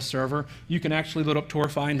further on this server? You can actually load up Tor,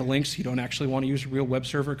 find the links. You don't actually want to use a real web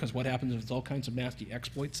server, because what happens is there's all kinds of nasty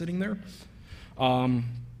exploits sitting there.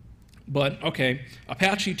 But okay,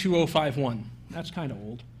 Apache 2051, that's kind of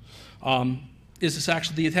old. Is this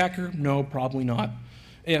actually the attacker? No, probably not.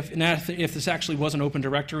 If this actually was an open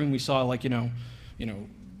directory and we saw, like,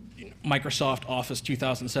 Microsoft Office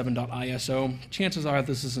 2007.iso, chances are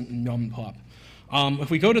this isn't num pop. If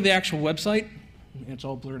we go to the actual website, it's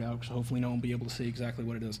all blurred out, so hopefully no one will be able to see exactly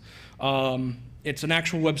what it is. It's an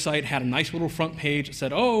actual website, had a nice little front page. It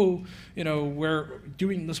said, oh, we're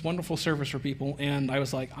doing this wonderful service for people. And I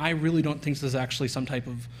was like, I really don't think this is actually some type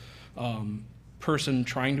of person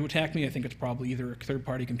trying to attack me. I think it's probably either a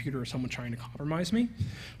third-party computer or someone trying to compromise me.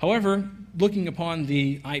 However, looking upon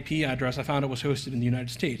the IP address, I found it was hosted in the United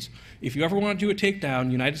States. If you ever want to do a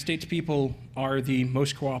takedown, United States people are the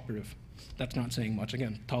most cooperative. That's not saying much.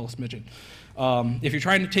 Again, tallest midget. If you're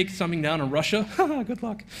trying to take something down in Russia, good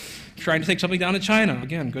luck. If you're trying to take something down in China,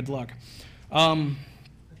 again, good luck.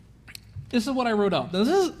 This is what I wrote up.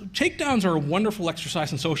 Takedowns are a wonderful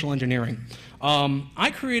exercise in social engineering.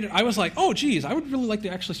 I was like, oh, geez, I would really like to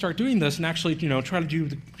actually start doing this and actually, try to do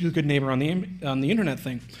the good neighbor on the internet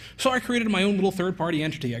thing. So I created my own little third-party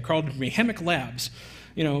entity. I called it Mehemic Labs.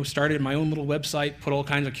 Started my own little website, put all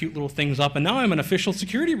kinds of cute little things up, and now I'm an official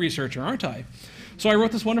security researcher, aren't I? So I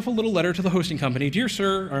wrote this wonderful little letter to the hosting company. Dear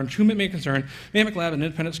sir, or to whom it may concern, Mehemic Lab, an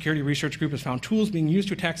independent security research group, has found tools being used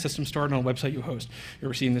to attack systems stored on a website you host. You're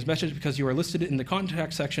receiving this message because you are listed in the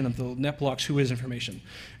contact section of the NetBlock's Who Is information.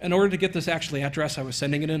 In order to get this actually address, I was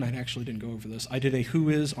sending it in. I actually didn't go over this. I did a Who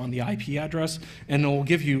Is on the IP address, and it will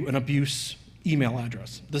give you an abuse email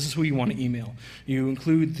address. This is who you want to email. You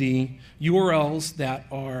include the URLs that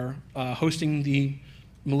are hosting the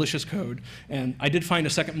malicious code. And I did find a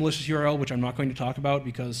second malicious URL, which I'm not going to talk about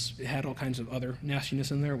because it had all kinds of other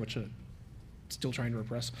nastiness in there, which I'm still trying to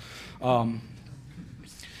repress.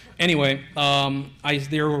 Anyway,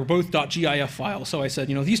 they were both .gif files, so I said,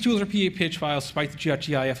 these tools are PHP files despite the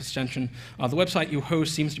 .gif extension. The website you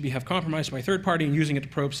host seems to have compromised by a third party and using it to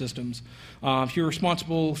probe systems. If you're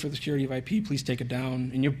responsible for the security of IP, please take it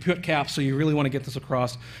down. And you put caps, so you really want to get this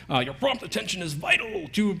across. Your prompt attention is vital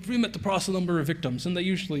to limit the process number of victims, and they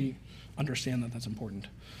usually understand that that's important.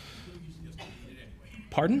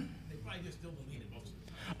 Pardon? They probably just still delete it most of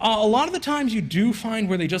the time. A lot of the times you do find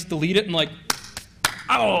where they just delete it and like,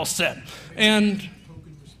 all set. And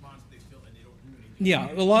Token response they fill and they don't do anything.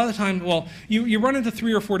 yeah, a lot of the time, well, you run into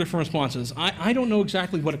 3 or 4 different responses. I don't know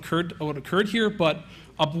exactly what occurred here, but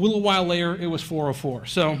a little while later it was 404.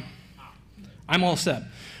 So I'm all set.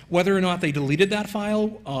 Whether or not they deleted that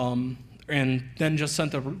file and then just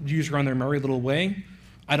sent the user on their merry little way,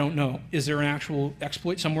 I don't know. Is there an actual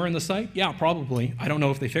exploit somewhere in the site? Yeah, probably. I don't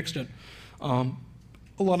know if they fixed it.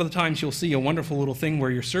 A lot of the times you'll see a wonderful little thing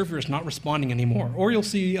where your server is not responding anymore. Or you'll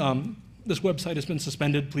see this website has been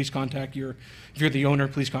suspended. Please contact if you're the owner,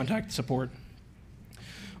 please contact support.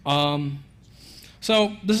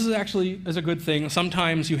 So this is actually a good thing.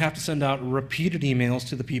 Sometimes you have to send out repeated emails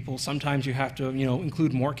to the people. Sometimes you have to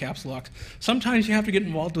include more caps locks. Sometimes you have to get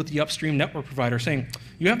involved with the upstream network provider saying,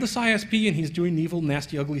 you have this ISP and he's doing evil,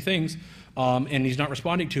 nasty, ugly things, and he's not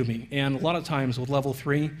responding to me. And a lot of times with level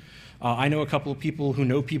 3, I know a couple of people who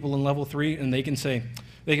know people in level 3, and they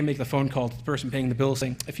can make the phone call to the person paying the bill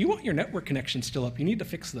saying, if you want your network connection still up, you need to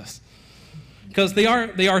fix this. Because they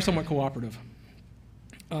are somewhat cooperative.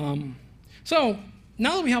 So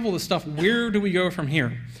now that we have all this stuff, where do we go from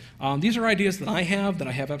here? These are ideas that I have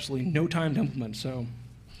absolutely no time to implement, so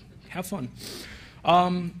have fun.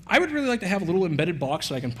 I would really like to have a little embedded box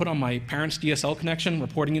so I can put on my parents' DSL connection,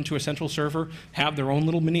 reporting into a central server, have their own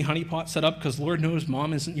little mini honeypot set up, because Lord knows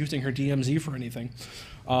mom isn't using her DMZ for anything.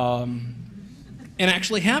 And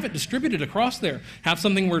actually have it distributed across there. Have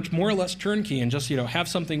something where it's more or less turnkey, and just have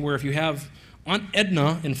something where if you have Aunt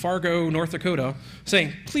Edna in Fargo, North Dakota,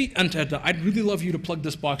 saying, please, Aunt Edna, I'd really love you to plug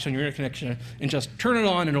this box on your internet connection and just turn it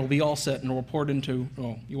on and it'll be all set and it'll report into,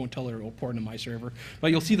 well, you won't tell her it'll report into my server,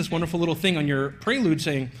 but you'll see this wonderful little thing on your prelude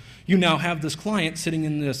saying, you now have this client sitting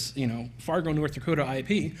in this, Fargo, North Dakota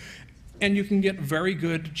IP, and you can get very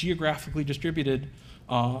good geographically distributed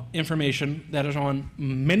information that is on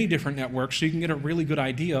many different networks, so you can get a really good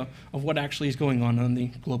idea of what actually is going on the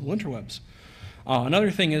global interwebs. Another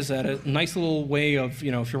thing is that a nice little way of,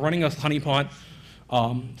 if you're running a honeypot,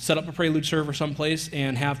 set up a prelude server someplace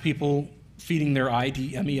and have people feeding their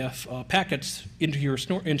IDMEF packets into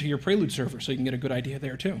your Prelude server, so you can get a good idea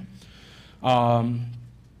there too.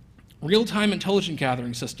 Real-time intelligent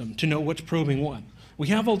gathering system to know what's probing what. We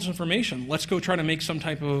have all this information. Let's go try to make some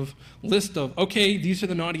type of list of, okay, these are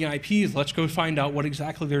the naughty IPs. Let's go find out what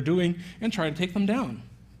exactly they're doing and try to take them down.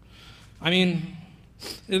 I mean,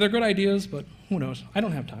 they're good ideas, but who knows? I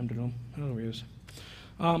don't have time to do them. I don't know use.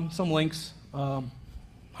 Some links.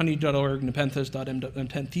 Honey.org,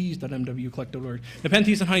 nepenthes.mw, collect.org.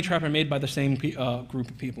 Nepenthes and Honeytrap are made by the same group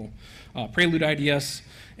of people. Prelude IDS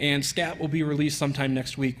and SCAT will be released sometime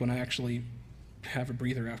next week when I actually have a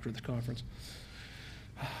breather after the conference.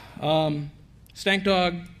 Stank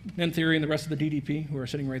Dog, Men Theory, and the rest of the DDP who are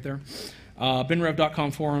sitting right there.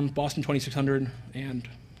 Binrev.com forum, Boston 2600, and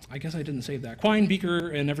I guess I didn't save that. Quine, Beaker,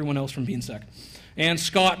 and everyone else from Beansec. And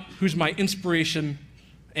Scott, who's my inspiration,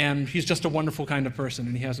 and he's just a wonderful kind of person,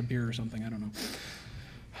 and he has a beer or something, I don't know.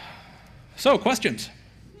 So, questions?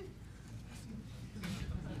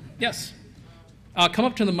 Yes? Come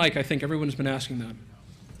up to the mic, I think everyone's been asking that.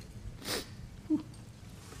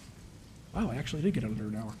 Wow, I actually did get under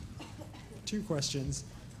an hour. 2 questions.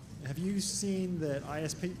 Have you seen that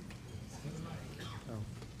ISP? Oh.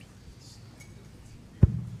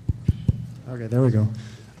 Okay, there we go.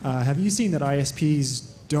 Have you seen that ISPs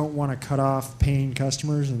don't want to cut off paying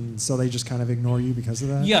customers, and so they just kind of ignore you because of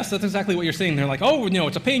that? Yes, that's exactly what you're saying. They're like, oh,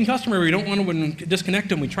 it's a paying customer. We don't want to disconnect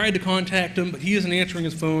him. We tried to contact him, but he isn't answering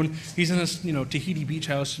his phone. He's in his Tahiti beach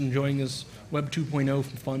house enjoying his Web 2.0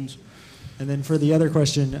 funds. And then for the other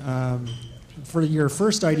question, for your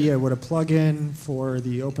first idea, would a plugin for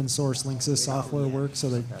the open source Linksys software work so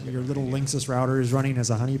that your little Linksys router is running as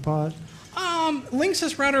a honeypot?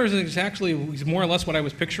 Linksys router is exactly more or less what I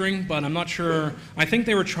was picturing, but I'm not sure. I think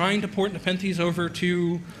they were trying to port Nepenthes over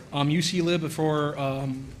to UClib before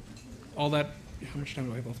all that. How much time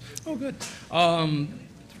do I have left? Oh, good.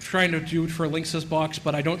 Trying to do it for a Linksys box,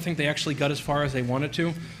 but I don't think they actually got as far as they wanted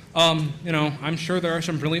to. I'm sure there are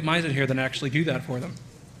some brilliant minds in here that actually do that for them.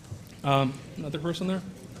 Another person there?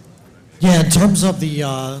 Yeah, in terms of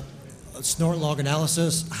the snort log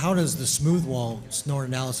analysis, how does the smooth wall snort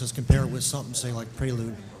analysis compare with something, say, like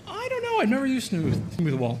Prelude? I don't know. I've never used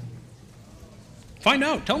smooth wall. Find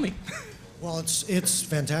out. Tell me. Well, it's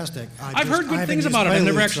fantastic. I've heard good things about it. I've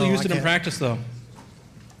never actually used it in practice, though.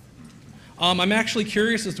 I'm actually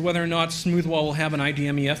curious as to whether or not Smoothwall will have an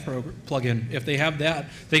IDMEF plugin. If they have that,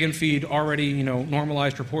 they can feed already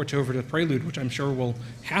normalized reports over to Prelude, which I'm sure will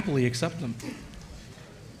happily accept them.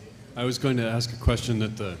 I was going to ask a question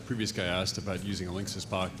that the previous guy asked about using a Linksys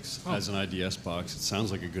box as an IDS box. It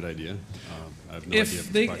sounds like a good idea. I have no idea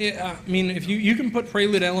if if you can put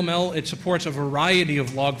Prelude LML, it supports a variety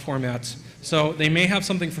of log formats. So they may have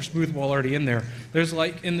something for Smoothwall already in there. There's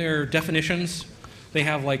in their definitions, they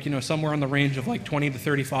have somewhere in the range of 20 to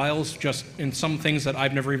 30 files, just in some things that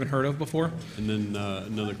I've never even heard of before. And then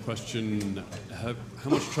another question, how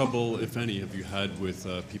much trouble, if any, have you had with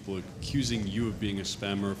people accusing you of being a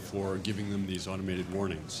spammer for giving them these automated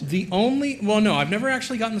warnings? No, I've never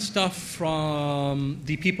actually gotten the stuff from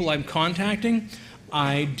the people I'm contacting.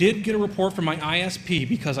 I did get a report from my ISP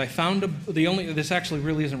because I found this actually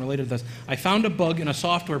really isn't related to this. I found a bug in a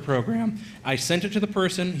software program. I sent it to the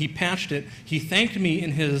person. He patched it. He thanked me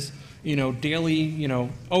in his, daily,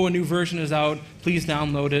 a new version is out. Please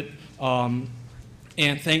download it. And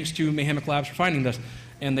thanks to Mayhemic Labs for finding this.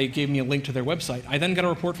 And they gave me a link to their website. I then got a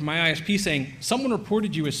report from my ISP saying, someone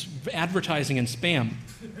reported you as advertising and spam.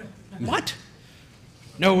 What?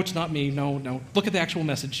 No, it's not me. No. Look at the actual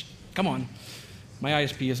message. Come on. My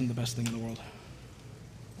ISP isn't the best thing in the world.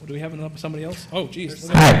 Well, do we have somebody else? Oh, geez.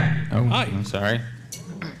 Hi. Oh, Hi. I'm sorry.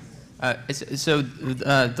 So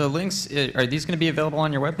the links, are these going to be available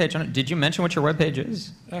on your webpage? Did you mention what your webpage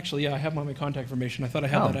is? Actually, yeah, I have my contact information. I thought I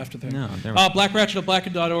had that after that. No,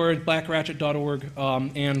 blackratchet.blackrat.org, blackratchet.org,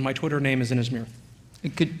 and my Twitter name is in Izmir.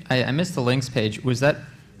 I missed the links page. Was that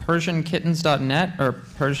PersianKittens.net or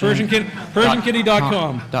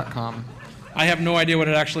PersianKitty.com. I have no idea what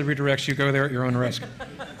it actually redirects you. Go there at your own risk.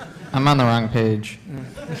 I'm on the wrong page.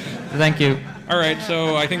 Thank you. All right,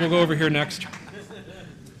 so I think we'll go over here next.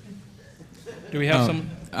 Do we have some?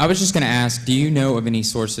 I was just going to ask, do you know of any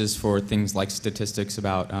sources for things like statistics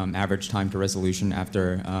about average time to resolution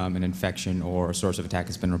after an infection or a source of attack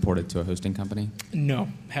has been reported to a hosting company? No,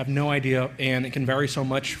 have no idea, and it can vary so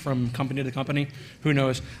much from company to company. Who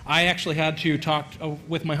knows? I actually had to talk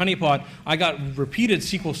with my honeypot. I got repeated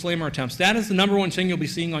SQL Slammer attempts. That is the #1 thing you'll be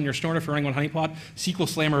seeing on your store if you're running on honeypot, SQL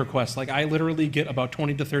Slammer requests. I literally get about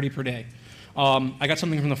 20 to 30 per day. I got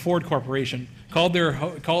something from the Ford Corporation. Sent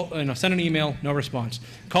an email, no response.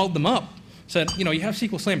 Called them up, said, you have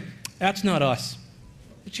SQL Slam. That's not us.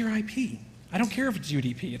 It's your IP. I don't care if it's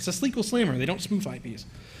UDP. It's a legal slammer. They don't spoof IPs.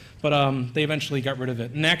 But they eventually got rid of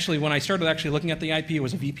it. And actually, when I started actually looking at the IP, it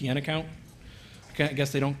was a VPN account. Okay, I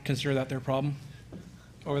guess they don't consider that their problem.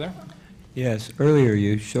 Over there? Yes, earlier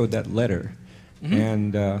you showed that letter,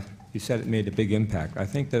 and you said it made a big impact. I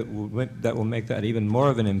think that will make that even more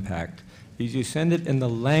of an impact. Is you send it in the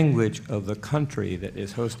language of the country that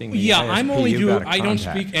is hosting the Yeah, ISP, I'm only you've got a I don't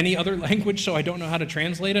contact. speak any other language, so I don't know how to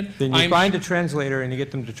translate it. Then you find a translator and you get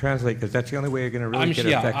them to translate, because that's the only way you're going to really get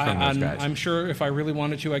effect from those guys. I'm sure if I really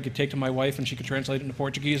wanted to, I could take to my wife and she could translate it into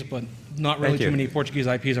Portuguese, but not really too many Portuguese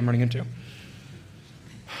IPs I'm running into.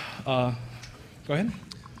 Go ahead.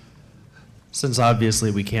 Since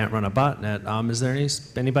obviously we can't run a botnet, is there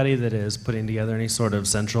anybody that is putting together any sort of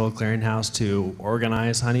central clearinghouse to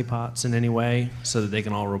organize honeypots in any way so that they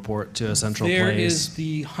can all report to a central place? There is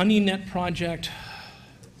the HoneyNet project.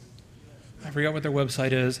 I forgot what their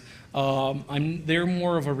website is. They're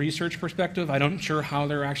more of a research perspective. I'm not sure how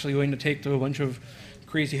they're actually going to take to a bunch of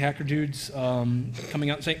crazy hacker dudes coming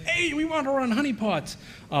out and saying, hey, we want to run honeypots.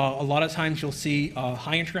 A lot of times you'll see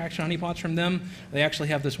high interaction honeypots from them. They actually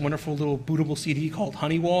have this wonderful little bootable CD called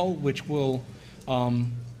Honeywall, which will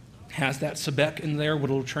has that SBEC in there,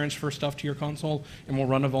 which will transfer stuff to your console and will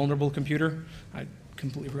run a vulnerable computer. I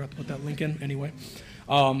completely forgot to put that link in anyway.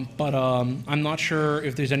 But I'm not sure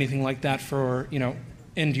if there's anything like that for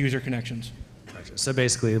end user connections. So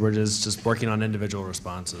basically, we're just working on individual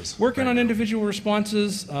responses. Working on individual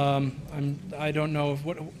responses. I don't know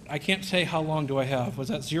I can't say how long do I have. Was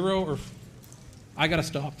that 0 or? I gotta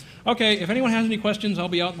stop. Okay, if anyone has any questions, I'll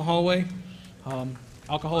be out in the hallway.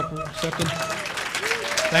 Alcohol accepted.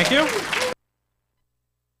 Thank you.